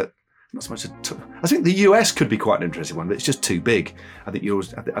attempts at not so much. I think the US could be quite an interesting one, but it's just too big. I think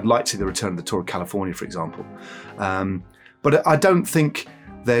I'd like to see the return of the Tour of California, for example. But I don't think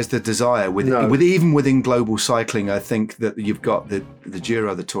there's the desire even within global cycling. I think that you've got the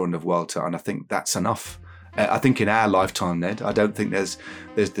Giro, the Tour, and the Vuelta, and I think that's enough. I think in our lifetime, Ned, I don't think there's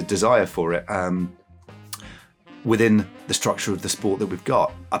the desire for it. Within the structure of the sport that we've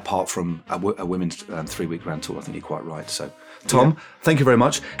got, apart from a women's 3-week Grand Tour. I think you're quite right. So, Tom, thank you very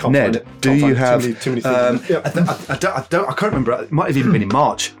much. Ned, do you have? Too many things. I can't remember. It might have even been in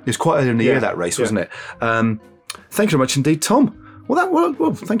March. It was quite early in the year, that race, wasn't it? Thank you very much indeed, Tom.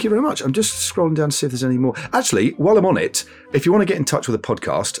 Well, thank you very much. I'm just scrolling down to see if there's any more. Actually, while I'm on it, if you want to get in touch with the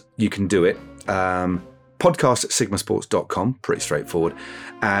podcast, you can do it. Podcast@sigmasports.com, pretty straightforward.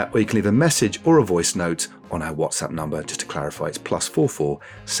 Or you can leave a message or a voice note on our WhatsApp number. Just to clarify, it's +44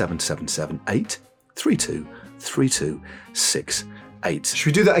 777 832 3268. Should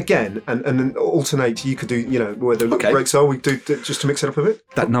we do that again and then alternate? You could do, where the breaks are. We do just to mix it up a bit.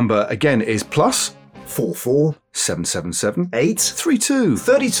 That number again is +44 777 832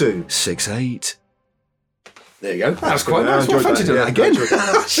 32 68. There you go. That was quite nice. I enjoyed fancy doing that again. We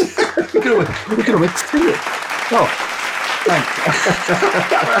could almost sing it. Oh, thanks.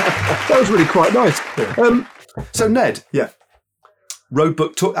 That was really quite nice. So, Ned. Yeah.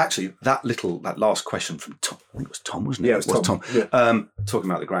 Roadbook talk. Actually, that last question from Tom. I think it was Tom, wasn't it? Yeah, it was Tom. Yeah. Talking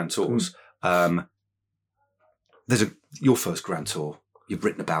about the Grand Tours. There's your first Grand Tour. You've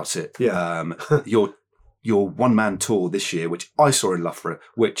written about it. Yeah. Your one-man tour this year, which I saw in Loughborough,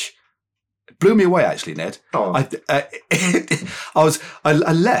 which blew me away, actually, Ned. Oh. I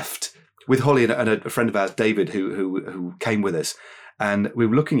left with Holly and a friend of ours, David, who came with us, and we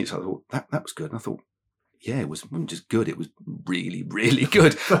were looking at each other. I thought that was good, and I thought, yeah, it wasn't just good; it was really, really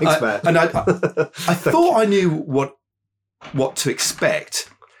good. Thanks, man. And I thought I knew what to expect,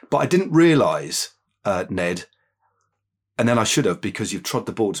 but I didn't realise, Ned. And then I should have, because you've trod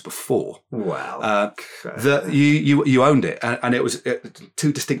the boards before. Wow. That you owned it, and it was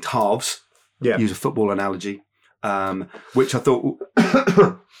 2 distinct halves. Yeah. Use a football analogy, which I thought.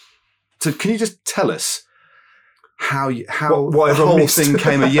 So, can you just tell us how the whole thing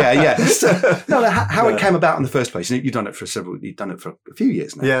came? Yeah. How it came about in the first place? You've done it for a few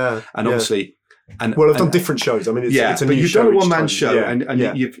years now. Yeah. And obviously. I've done different shows. I mean, it's a new you've show. Done a one-man show, yeah. and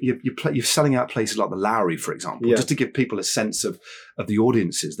you're selling out places like the Lowry, for example, just to give people a sense of the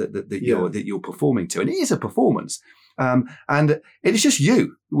audiences that you're performing to, and it is a performance, and it is just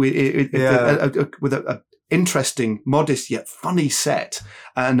you with a interesting, modest yet funny set,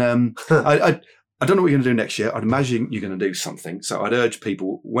 and I don't know what you're going to do next year. I'd imagine you're going to do something. So I'd urge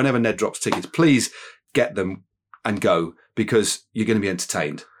people, whenever Ned drops tickets, please get them and go, because you're going to be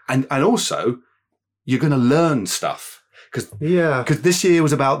entertained, and also. You're going to learn stuff because this year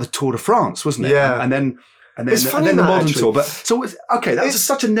was about the Tour de France, wasn't it? Yeah, and then the modern tour. But so that's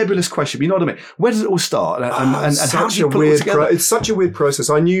such a nebulous question. You know what I mean? Where does it all start? And how do you put it all together? It's such a weird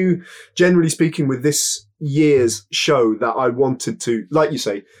process. I knew, generally speaking, with this years show that I wanted to, like you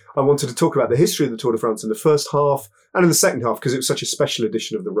say, I wanted to talk about the history of the Tour de France in the first half and in the second half, because it was such a special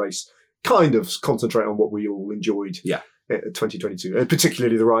edition of the race, kind of concentrate on what we all enjoyed. Yeah. 2022, and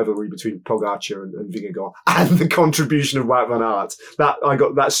particularly the rivalry between Pogacar and Vingegaard, and the contribution of Wout van Aert. That I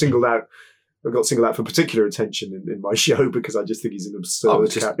got singled out. I got singled out for particular attention in my show, because I just think he's an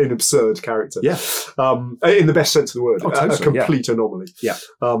absurd character. Yeah. In the best sense of the word. Totally, a complete anomaly. Yeah.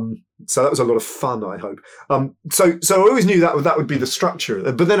 So that was a lot of fun, I hope. So I always knew that would be the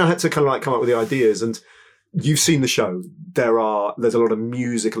structure, but then I had to kind of like come up with the ideas. And you've seen the show. There's a lot of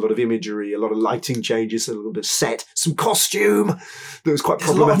music, a lot of imagery, a lot of lighting changes, a little bit of set, some costume that was quite There's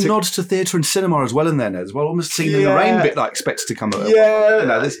problematic. a lot of nods to theatre and cinema as well in there, Ned, as well. Almost Singing in the Rain bit like expects to come up. Yeah.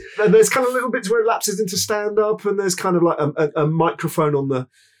 And there's kind of little bits where it lapses into stand-up, and there's kind of like a microphone on the...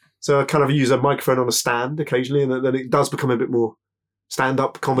 So I kind of use a microphone on a stand occasionally, and then it does become a bit more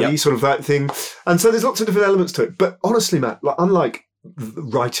stand-up comedy, sort of that thing. And so there's lots of different elements to it. But honestly, Matt, like, unlike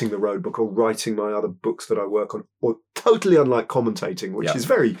writing the road book or writing my other books that I work on, or totally unlike commentating, which is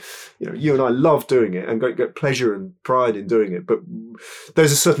very, you and I love doing it and get pleasure and pride in doing it, but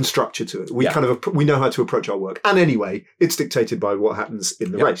there's a certain structure to it. We we know how to approach our work, and anyway, it's dictated by what happens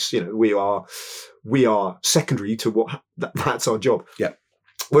in the race. We are secondary to what that's our job. Yeah.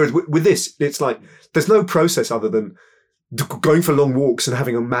 Whereas with this, it's like there's no process other than going for long walks and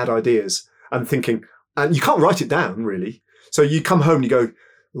having mad ideas and thinking, and you can't write it down really. So you come home and you go,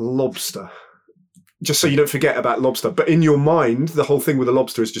 lobster, just so you don't forget about lobster. But in your mind, the whole thing with the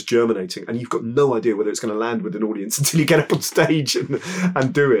lobster is just germinating, and you've got no idea whether it's going to land with an audience until you get up on stage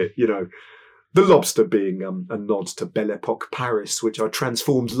and do it, The lobster being a nod to Belle Epoque Paris, which I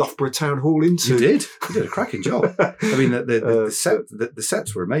transformed Loughborough Town Hall into. You did a cracking job. I mean, the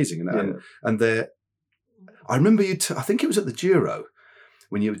sets were amazing, and I remember I think it was at the Giro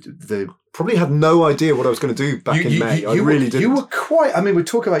when probably had no idea what I was going to do back in May. I really didn't. You were quite. I mean, we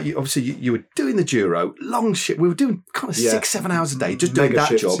talk about you. Obviously, you were doing the Giro, long shift. We were doing kind of 6-7 hours a day, just doing that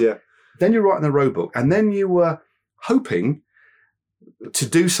shifts, job. Yeah. Then you're writing the road book, and then you were hoping to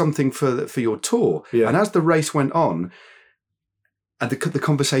do something for your tour. Yeah. And as the race went on, and the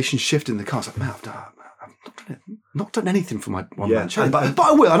conversation shifted in the car, I was like, man, I've not done anything for my one-man show, but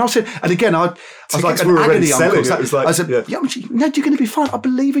I will. And I said, and again, I was like an agony uncle. I said, Ned, you're going to be fine. I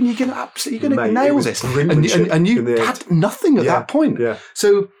believe in you. You're going to nail this. And you had nothing at that point. Yeah.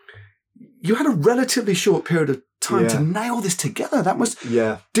 So you had a relatively short period of time to nail this together. That was.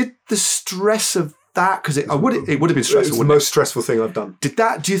 Yeah. Did the stress of that, because it would have been stressful. It was the most stressful thing I've done. Do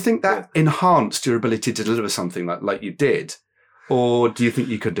you think that enhanced your ability to deliver something like you did? Or do you think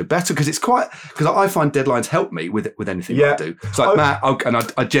you could do better? Because I find deadlines help me with anything I do. It's like, Matt,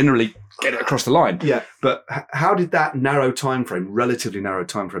 I generally get it across the line. Yeah. But how did that relatively narrow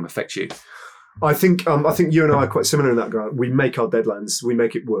time frame affect you? I think you and I are quite similar in that regard. We make our deadlines, we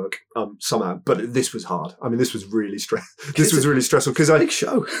make it work somehow. But this was hard. I mean, this was really stressful. This was really stressful because big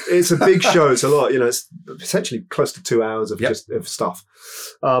show. It's a big show. It's a lot. It's essentially close to 2 hours of of stuff.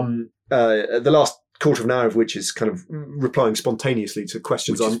 The last quarter of an hour of which is kind of replying spontaneously to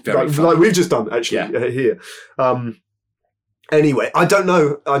questions like we've just done actually here. Anyway, I don't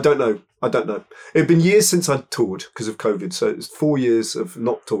know. It'd been years since I'd toured because of COVID, so it's 4 years of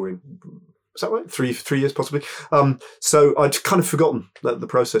not touring. Is that right? 3 years possibly. So I'd kind of forgotten the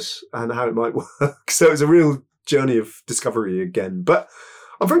process and how it might work. So it was a real journey of discovery again. But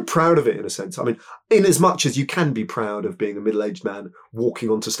I'm very proud of it in a sense. I mean, in as much as you can be proud of being a middle-aged man walking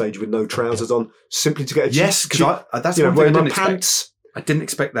onto stage with no trousers on, simply to get a yes, because that's one thing I didn't expect. I didn't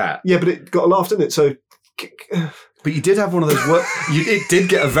expect that. Yeah, but it got a laugh, didn't it? So, but you did have one of those. It did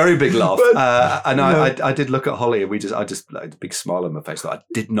get a very big laugh, I did look at Holly, and I just like, a big smile on my face. That I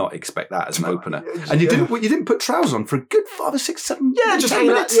did not expect that as an opener. And you didn't put trousers on for a good 5 or 6, 7, just 10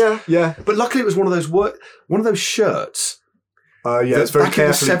 minutes. Yeah. But luckily, it was one of those shirts. It's very back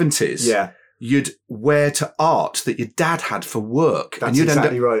carefully. In the 70s, you'd wear to art that your dad had for work. That's and you'd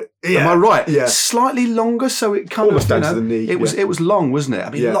exactly right. Yeah. Am I right? Yeah. Slightly longer, so it kind almost of down to the knee. It was long, wasn't it? I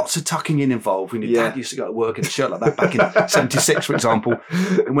mean, lots of tucking in involved. When your dad used to go to work in a shirt like that back in '76, for example,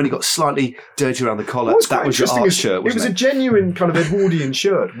 and when he got slightly dirty around the collar, that was your art shirt. It was a genuine kind of Edwardian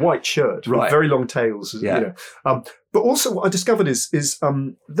shirt, white shirt, with very long tails. Yeah. But also, what I discovered is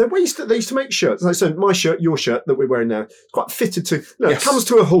the ways that they used to make shirts. Like, so my shirt, your shirt that we're wearing now, it's quite fitted to. It comes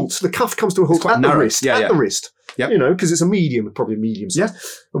to a halt. The cuff comes to a halt at the wrist. At the wrist. Yep. Because it's a medium, probably a medium size,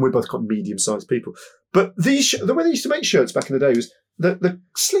 and we're both quite medium-sized people. But the way they used to make shirts back in the day was the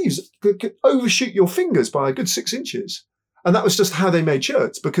sleeves could overshoot your fingers by a good 6 inches. And that was just how they made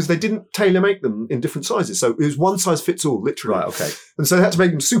shirts, because they didn't tailor make them in different sizes. So it was one size fits all, literally. Right, okay. And so they had to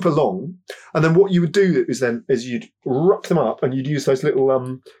make them super long. And then what you would do is you'd ruck them up and you'd use those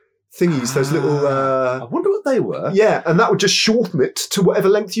little thingies, those little... I wonder what they were. yeah, and that would just shorten it to whatever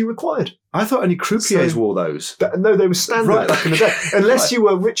length you required. I thought only croupiers So- wore those. No, they were standard Right. back in the day. Unless Right. you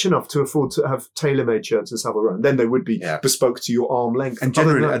were rich enough to afford to have tailor-made shirts and Savile Row, then they would be Yeah. bespoke to your arm length. And Other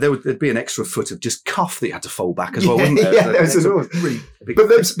than generally, that- there'd be an extra foot of just cuff that you had to fold back as well, Yeah, wouldn't there? yeah, So there was it's a enormous. really big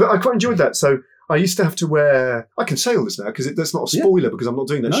but I quite enjoyed that. So I used to have to wear. I can say all this now because that's not a spoiler because I'm not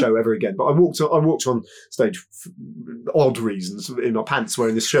doing that No. show ever again. But I walked on stage for odd reasons in my pants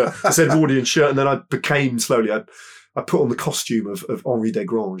wearing this shirt. I said Edwardian shirt, and then I became slowly. I put on the costume of Henri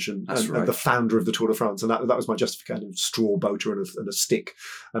Desgrange and right. the founder of the Tour de France, and that was my justification: straw boater and a stick,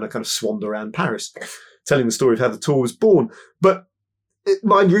 and I kind of swanned around Paris, telling the story of how the tour was born. But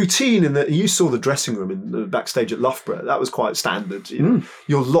my routine in that you saw the dressing room in the backstage at Loughborough, that was quite standard. You know,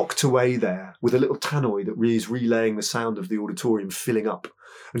 you're locked away there with a little tannoy that is relaying the sound of the auditorium filling up,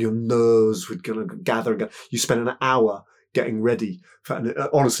 and your nerves would kind of gather and go. You spend an hour getting ready. And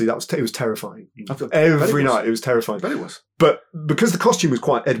honestly, it was terrifying. Every night it was terrifying. I bet it was. But because the costume was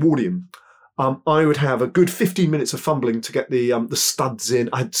quite Edwardian, I would have a good 15 minutes of fumbling to get the studs in.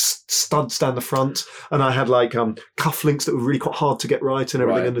 I had studs down the front, and I had like cufflinks that were really quite hard to get right and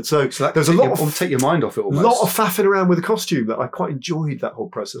everything. Right. And so So that there was a lot of take your mind off it almost. lot of faffing around with the costume that I quite enjoyed that whole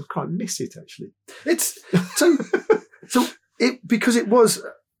process. I quite miss it actually. It's so it because it was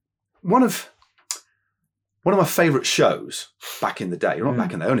one of my favourite shows back in the day. Not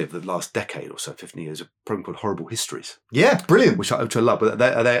back in the only of the last decade or so, 15 years. A program called Horrible Histories, Yeah, brilliant. which I love. But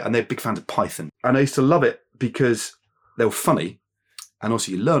they're big fans of Python, and I used to love it because they were funny, and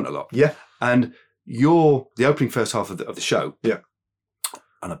also you learn a lot. Yeah, And the opening first half of the show, Yeah.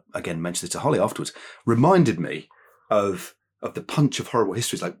 and I again mentioned this to Holly afterwards, reminded me of the punch of Horrible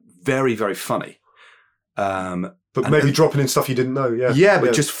Histories, like very, very funny. but And- maybe and- dropping in stuff you didn't know. Yeah, Yeah,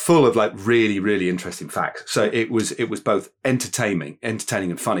 but just full of like really, really interesting facts. So it was both entertaining and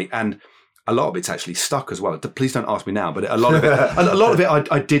funny, and a lot of it's actually stuck as well. Please don't ask me now, but a lot of it,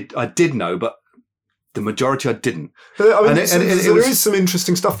 I did know, but the majority I didn't. I mean, And it there was- is some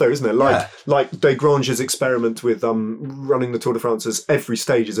interesting stuff there, isn't there? Like Desgrange's experiment with running the Tour de France as every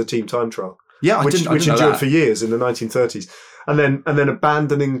stage is a team time trial, Yeah, which I didn't know endured that. for years in the 1930s, and then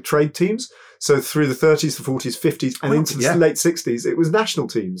abandoning trade teams. So through the 30s, the 40s, 50s, and Well, into the yeah. late 60s, it was national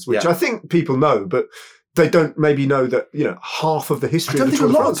teams, which Yeah. I think people know, but they don't maybe know that half of the I history don't of the think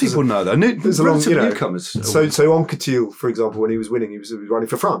a Tour de lot of France is people know though. there's a long, Relative newcomers. So Anquetil, for example, when he was winning, he was running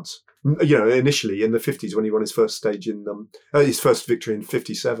for France. Initially in the 50s when he won his first stage in his first victory in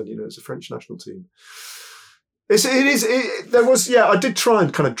 57. As a French national team. I did try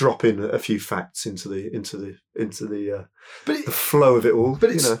and kind of drop in a few facts into the the flow of it all.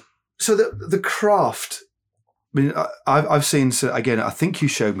 But it's so the craft. I mean, I've seen. So again, I think you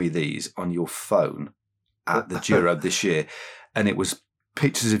showed me these on your phone at the Giro this year, and it was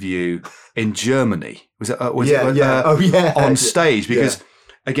pictures of you in Germany. Was it? On stage because.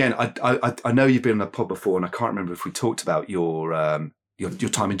 Again, I know you've been on a pod before, and I can't remember if we talked about your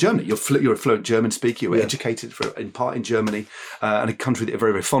time in Germany. You're a fluent German speaker. You were educated in part in Germany, and a country that you're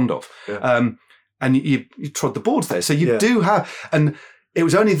very, very fond of. Yeah. And you trod the boards there, so you do have. And it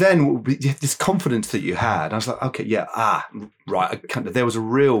was only then this confidence that you had. And I was like, okay, right. There was a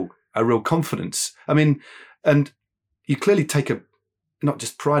real confidence. I mean, and you clearly take not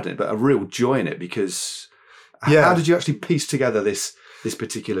just pride in it, but a real joy in it because. How did you actually piece together this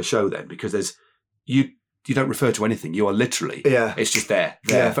particular show then? Because you don't refer to anything. You are literally, it's just there.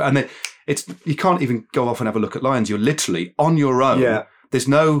 And then you can't even go off and have a look at lines. You're literally on your own. Yeah. There's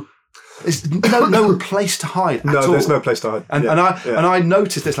no place to hide. No, at all. There's no place to hide. And I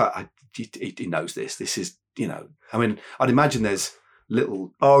noticed this. Like he knows this. This is I mean, I'd imagine there's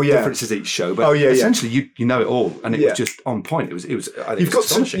little differences each show, but essentially you know it all, and it was just on point. It was. I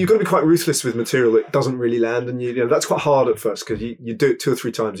think you've got to be quite ruthless with material that doesn't really land, and that's quite hard at first because you do it 2 or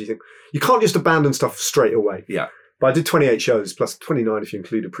 3 times. You think you can't just abandon stuff straight away. Yeah. But I did 28 shows plus 29 if you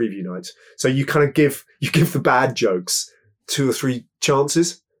include a preview night. So you kind of give the bad jokes 2 or 3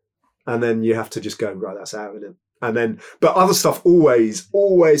 chances, and then you have to just go right. That's out of it. And then, but other stuff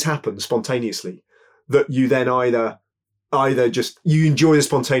always happens spontaneously that you then either just you enjoy the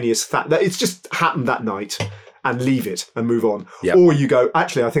spontaneous fact that it's just happened that night and leave it and move on, or you go,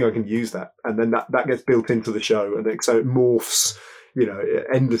 actually I think I can use that, and then that gets built into the show, and so it morphs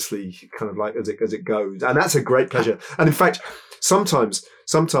endlessly, kind of like as it goes, and that's a great pleasure. And in fact, sometimes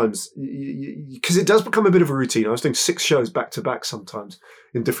because it does become a bit of a routine. I was doing 6 shows back to back sometimes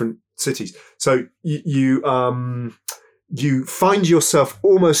in different cities, so you you find yourself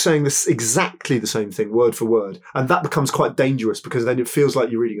almost saying this exactly the same thing, word for word. And that becomes quite dangerous because then it feels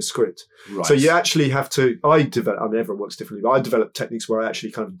like you're reading a script. Right. So you actually have to, everyone works differently, but I develop techniques where I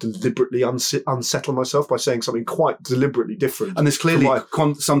actually kind of deliberately unsettle myself by saying something quite deliberately different. And there's clearly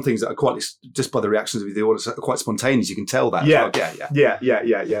from some things that are quite, just by the reactions of the audience, are quite spontaneous. You can tell that. Yeah.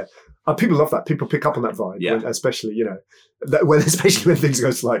 Yeah. People love that. People pick up on that vibe, Yeah. especially, especially when things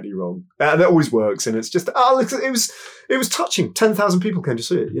go slightly wrong. And it always works. And it's just, it was touching. 10,000 people came to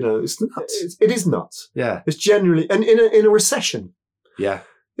see it. It's nuts. It is nuts. Yeah. It's genuinely, and in a recession, Yeah.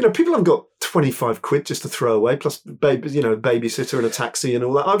 people haven't got 25 quid just to throw away, plus babysitter and a taxi and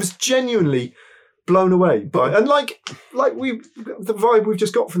all that. I was genuinely blown away by, and like the vibe we've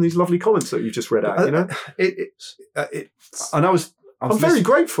just got from these lovely comments that you've just read out, And I'm very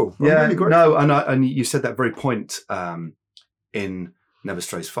grateful. I'm really grateful. No, and you said that very point in Never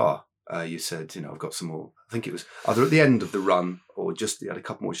Strays Far. You said, I've got some more. I think it was either at the end of the run or just you had a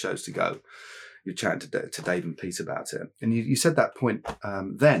couple more shows to go. You're chatting to Dave and Pete about it, and you said that point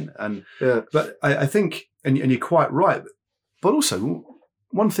then. And but I think, and you're quite right. But also,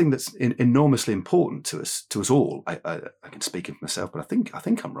 one thing that's enormously important to us all. I can speak of myself, but I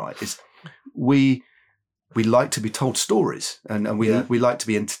think I'm right. Is we like to be told stories, and we like to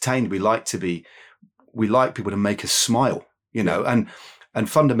be entertained. We like people to make us smile, and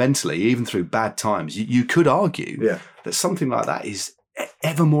fundamentally, even through bad times, you could argue that something like that is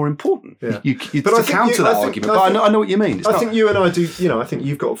ever more important. Yeah. But I counter that argument. But I know what you mean. I think you and I do. I think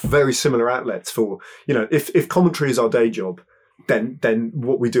you've got very similar outlets for. If commentary is our day job, then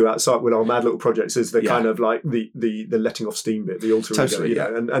what we do outside with our mad little projects is the kind of like the letting off steam bit, the alter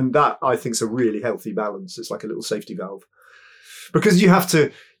ego, and that I think is a really healthy balance. It's like a little safety valve, because you have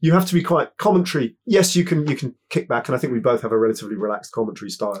to be quite commentary. Yes, you can kick back, and I think we both have a relatively relaxed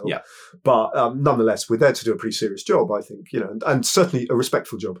commentary style. Yeah, but nonetheless, we're there to do a pretty serious job, I think. And certainly a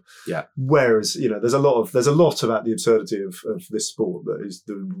respectful job. Yeah. Whereas there's a lot about the absurdity of this sport that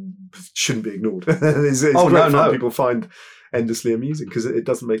shouldn't be ignored. It's great fun. People find endlessly amusing because it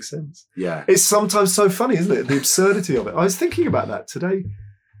doesn't make sense. Yeah. It's sometimes so funny, isn't it? The absurdity of it. I was thinking about that today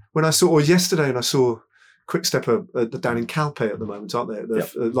yesterday, and I saw Quickstep are down in Calpe at the moment, aren't they?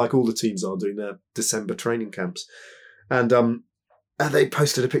 Like all the teams are doing their December training camps. And they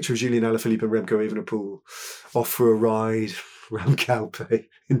posted a picture of Julian Alaphilippe and Remco Evenepoel off for a ride around Calpe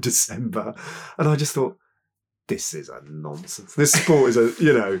in December. And I just thought, this is a nonsense. This sport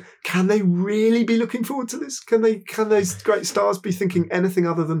is can they really be looking forward to this? Can those great stars be thinking anything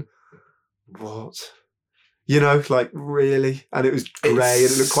other than what? Really? And it was grey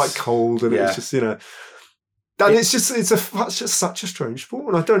and it looked quite cold and it was just, and it's just such a strange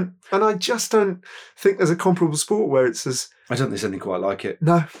sport. And I just don't think there's a comparable sport where it's as... I don't think there's anything quite like it.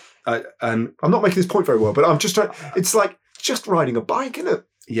 No. I'm not making this point very well, but I'm just trying... It's like just riding a bike, isn't it?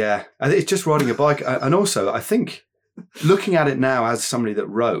 Yeah, and it's just riding a bike. And also, I think, looking at it now as somebody that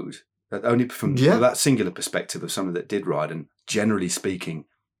rode, only from that singular perspective of somebody that did ride, and generally speaking,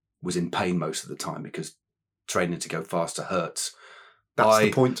 was in pain most of the time because training to go faster hurts. That's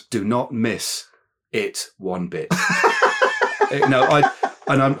the point. Do not miss it one bit. I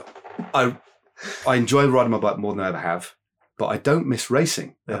enjoy riding my bike more than I ever have, but I don't miss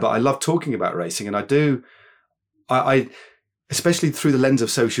racing. Yeah. But I love talking about racing, and I do. I especially through the lens of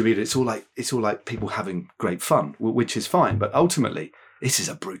social media, it's all like people having great fun, which is fine. But ultimately, this is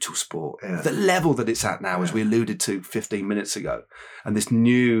a brutal sport. Yeah. The level that it's at now, as we alluded to 15 minutes ago, and this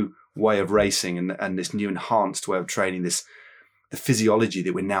new way of racing and this new enhanced way of training, the physiology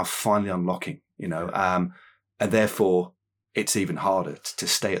that we're now finally unlocking, and therefore it's even harder to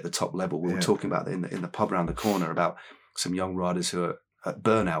stay at the top level. We were talking about in the pub around the corner about some young riders who are at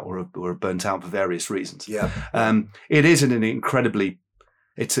burnout or are burnt out for various reasons. Yeah. It is an incredibly,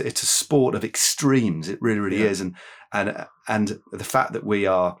 it's a sport of extremes. It really, really is. And the fact that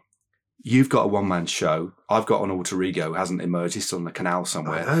you've got a one-man show. I've got an alter ego, hasn't emerged. It's on the canal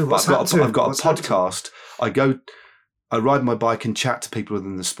somewhere. I know, but I've got a podcast. I ride my bike and chat to people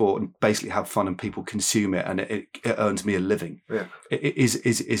within the sport and basically have fun, and people consume it, and it earns me a living. Yeah. It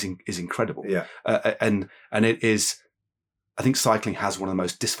is incredible. Yeah. And it is. I think cycling has one of the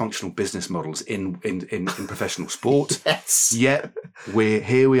most dysfunctional business models in professional sport. Yes. Yet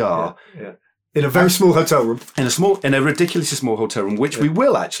we are. Yeah. In a very small hotel room. In a ridiculously small hotel room, which we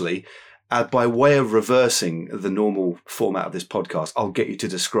will actually, by way of reversing the normal format of this podcast, I'll get you to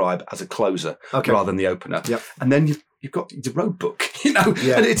describe as a closer rather than the opener. Yep. And then you've got the road book,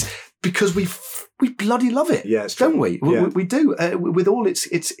 and it's because we bloody love it, don't we? Yeah. We do, with all its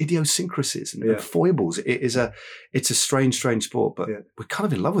idiosyncrasies and foibles. It's a strange sport, but we're kind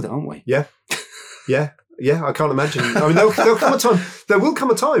of in love with it, aren't we? Yeah. Yeah. Yeah, I can't imagine. I mean, there'll come a time. There will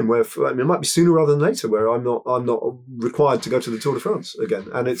come a time where it might be sooner rather than later, where I'm not required to go to the Tour de France again,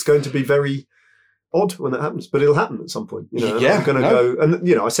 and it's going to be very odd when that happens. But it'll happen at some point. Yeah, I'm going to go,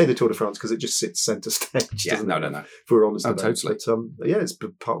 and I say the Tour de France because it just sits centre stage. Yeah, doesn't no. it? If we're honest about totally. it. But yeah, it's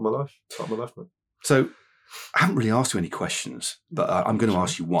part of my life. Part of my life, man. So, I haven't really asked you any questions, but I'm going to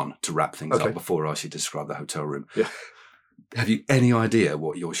ask you one to wrap things up before I ask you to describe the hotel room. Yeah. Have you any idea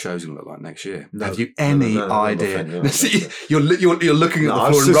what your show's going to look like next year? No. Have you any idea? No, See, you're looking at the floor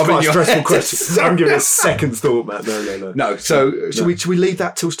and it's rubbing quite your stressful head. question. I'm giving it a second thought, Matt. No. No, so should we leave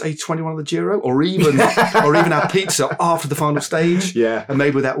that till stage 21 of the Giro, or even have pizza after the final stage? Yeah. And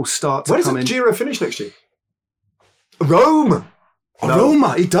maybe that will start to When does come the in. Giro finish next year? Rome. Oh, No.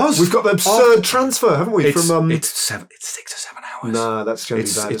 Roma, it does. We've got the absurd transfer, haven't we? It's From it's 6 or 7 hours. No, that's going to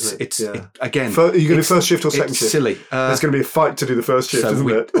be bad, isn't it? It's again. Are you going to do it's- first shift or second it's shift? silly. There's going to be a fight to do the first shift, isn't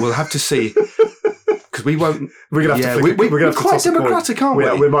it? We'll have to see. Because we won't. We're going to have to. we're gonna have to quite toss a coin. democratic, aren't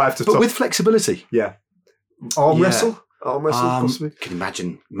we? We might have to. But toss. with flexibility. Yeah. Arm Yeah. wrestle, possibly. Can you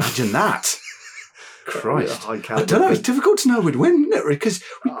imagine that? Christ. High I caliber. don't know. It's difficult to know who'd win, isn't it? Because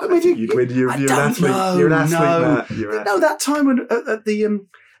You'd win. You're an don't athlete. know, You're an athlete, no. Matt. You're an No, that time when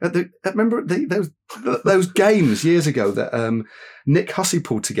remember those games years ago that Nick Hussey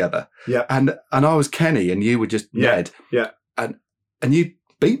pulled together. Yeah. And I was Kenny and you were just Ned. Yeah. And you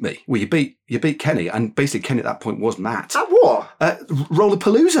beat me. Well, you beat Kenny, and basically Kenny at that point was Matt. At what?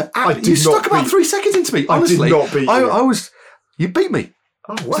 Rollerpalooza. I did You stuck not about beat- 3 seconds into me. I did Honestly, not beat you. I was. You beat me.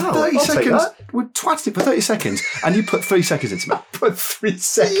 Oh, For wow. 30 I'll take seconds. that. We twatted it for 30 seconds, and you put 3 seconds into me. For 3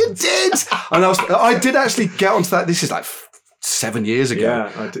 seconds. You did. And I did actually get onto that. This is like 7 years ago.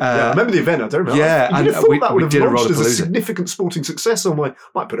 Yeah, I did. I remember the event. I don't remember. yeah, You'd have and thought we- that we would did a have launched as a Rollerpalooza. significant sporting success on my.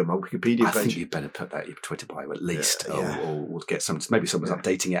 Might put it on my Wikipedia I think page. you better put that your Twitter bio at least, Yeah. or we'll get some. Maybe someone's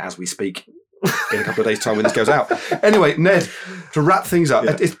updating it as we speak in a couple of days' time when this goes out. Anyway, Ned, to wrap things up,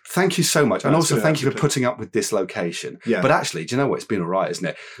 Yeah. thank you so much, and That's also been thank you for absolute putting up with this location. Yeah. But actually, do you know what? It's been all right, isn't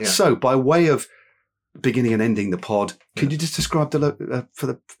it? Yeah. So, by way of beginning and ending the pod, could you just describe for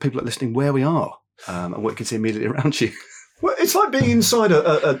the people that are listening where we are and what you can see immediately around you? Well, it's like being inside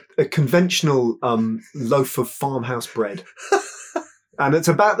a conventional loaf of farmhouse bread. And it's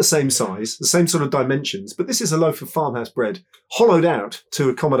about the same size, the same sort of dimensions, but this is a loaf of farmhouse bread hollowed out to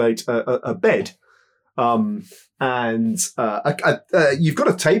accommodate a bed. You've got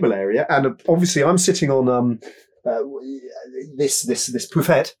a table area, and obviously I'm sitting on this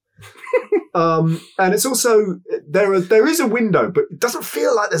buffet. And it's also there is a window, but it doesn't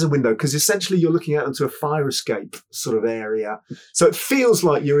feel like there's a window because essentially you're looking out into a fire escape sort of area. So it feels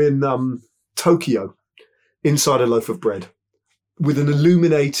like you're in Tokyo inside a loaf of bread with an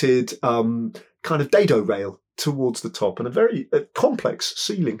illuminated kind of dado rail towards the top and a very complex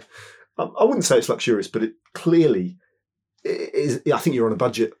ceiling. I wouldn't say it's luxurious, but it clearly is. I think you're on a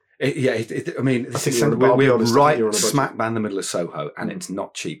budget. I mean, this is you're on a- something I'll be we're honest, I think right you're on a budget. smack bang in the middle of Soho, and it's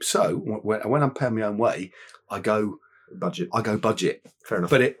not cheap. So when I'm paying my own way, I go Budget. budget. Fair enough.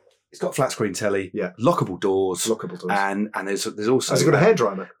 But it's got flat screen telly, Yeah. lockable doors, Lockable doors. and there's also Has it got a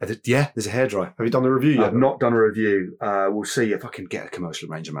hairdryer, mate? Yeah, there's a hairdryer. Have you done the review yet? I've not done a review. We'll see if I can get a commercial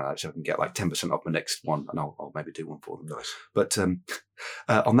arrangement out, so I can get like 10% off my next one, and I'll maybe do one for them. Nice. But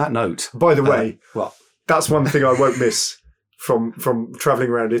on that note, By the way, well, that's one thing I won't miss from travelling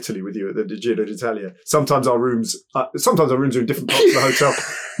around Italy with you at the Giro d'Italia. Sometimes our rooms are in different parts of the hotel.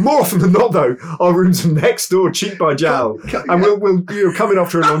 More often than not, though, our rooms are next door, cheek by jowl, and we'll come in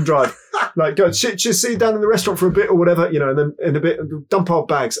after a long drive, like go just sit down in the restaurant for a bit or whatever, and then in a bit dump our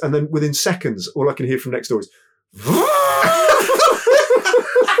bags, and then within seconds, all I can hear from next door is.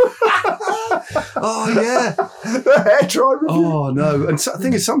 oh yeah, The hairdryer review. oh no. And the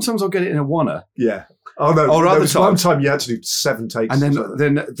thing is, sometimes I'll get it in a wanna. Yeah. Oh no! Or there other was one times- time you had to do 7 takes, And or something.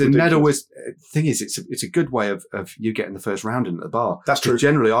 then Ned ridiculous. always thing is it's a good way of you getting the first round in at the bar. That's true.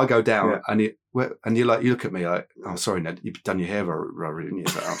 Generally, I go down Yeah. and you look at me like, oh sorry Ned, you've done your hair already, and you're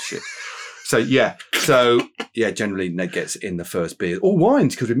like, oh shit. So generally Ned gets in the first beer or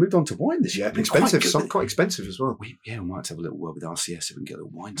wines because we moved on to wine this year. Yeah, It's expensive. quite good. Some quite expensive as well. We might have to have a little word with RCS if we can get a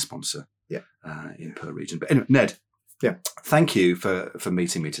wine sponsor. Yeah. In per region. But anyway, Ned. Yeah. Thank you for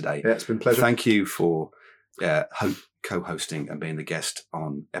meeting me today. Yeah, it's been a pleasure. Thank you for co-hosting and being the guest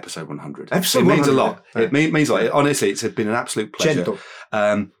on episode 100. Episode it means a 100, lot. yeah. It means a lot. Honestly, it's been an absolute pleasure.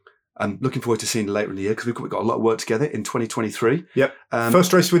 Gentle. I'm looking forward to seeing you later in the year because we've got a lot of work together in 2023. Yep. Um,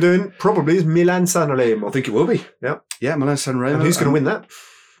 First race we're doing probably is Milan-San Remo. I think it will be. Yep. Yeah, Milan San Remo. And who's going to win that?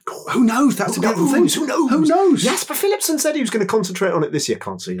 Who knows? That's the beautiful thing. Who knows? Who knows? Jasper Philipson said he was going to concentrate on it this year.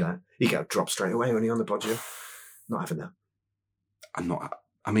 Can't see that. He got dropped straight away when he on the Poggio. Not having that. I'm not.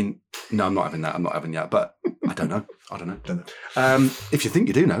 I mean, no, I'm not having that. I'm not having that. But I don't know. If you think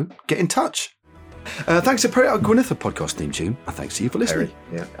you do know, get in touch. Thanks to Perry Out Gwyneth for podcast theme tune. And thanks to you for listening.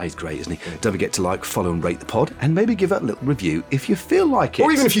 Yeah. He's great, isn't he? Don't forget to like, follow and rate the pod. And maybe give it a little review if you feel like it.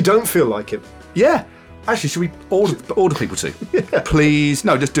 Or even if you don't feel like it. Yeah. Actually, should we order people to? Please.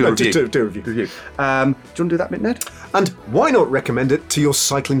 No, just do a review. Just do a review. Do you want to do that bit, Ned? And why not recommend it to your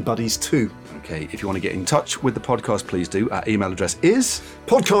cycling buddies too? Okay, if you want to get in touch with the podcast, please do. Our email address is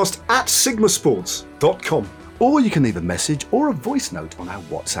podcast@sigmasports.com. or you can leave a message or a voice note on our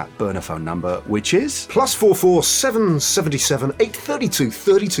WhatsApp burner phone number, which is +44 777 832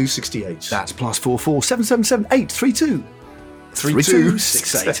 3268. that's +44 777 832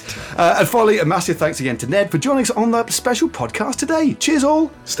 3268. And finally, a massive thanks again to Ned for joining us on the special podcast today. Cheers all,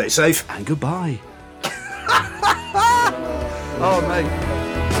 Stay safe. and goodbye. Oh, mate.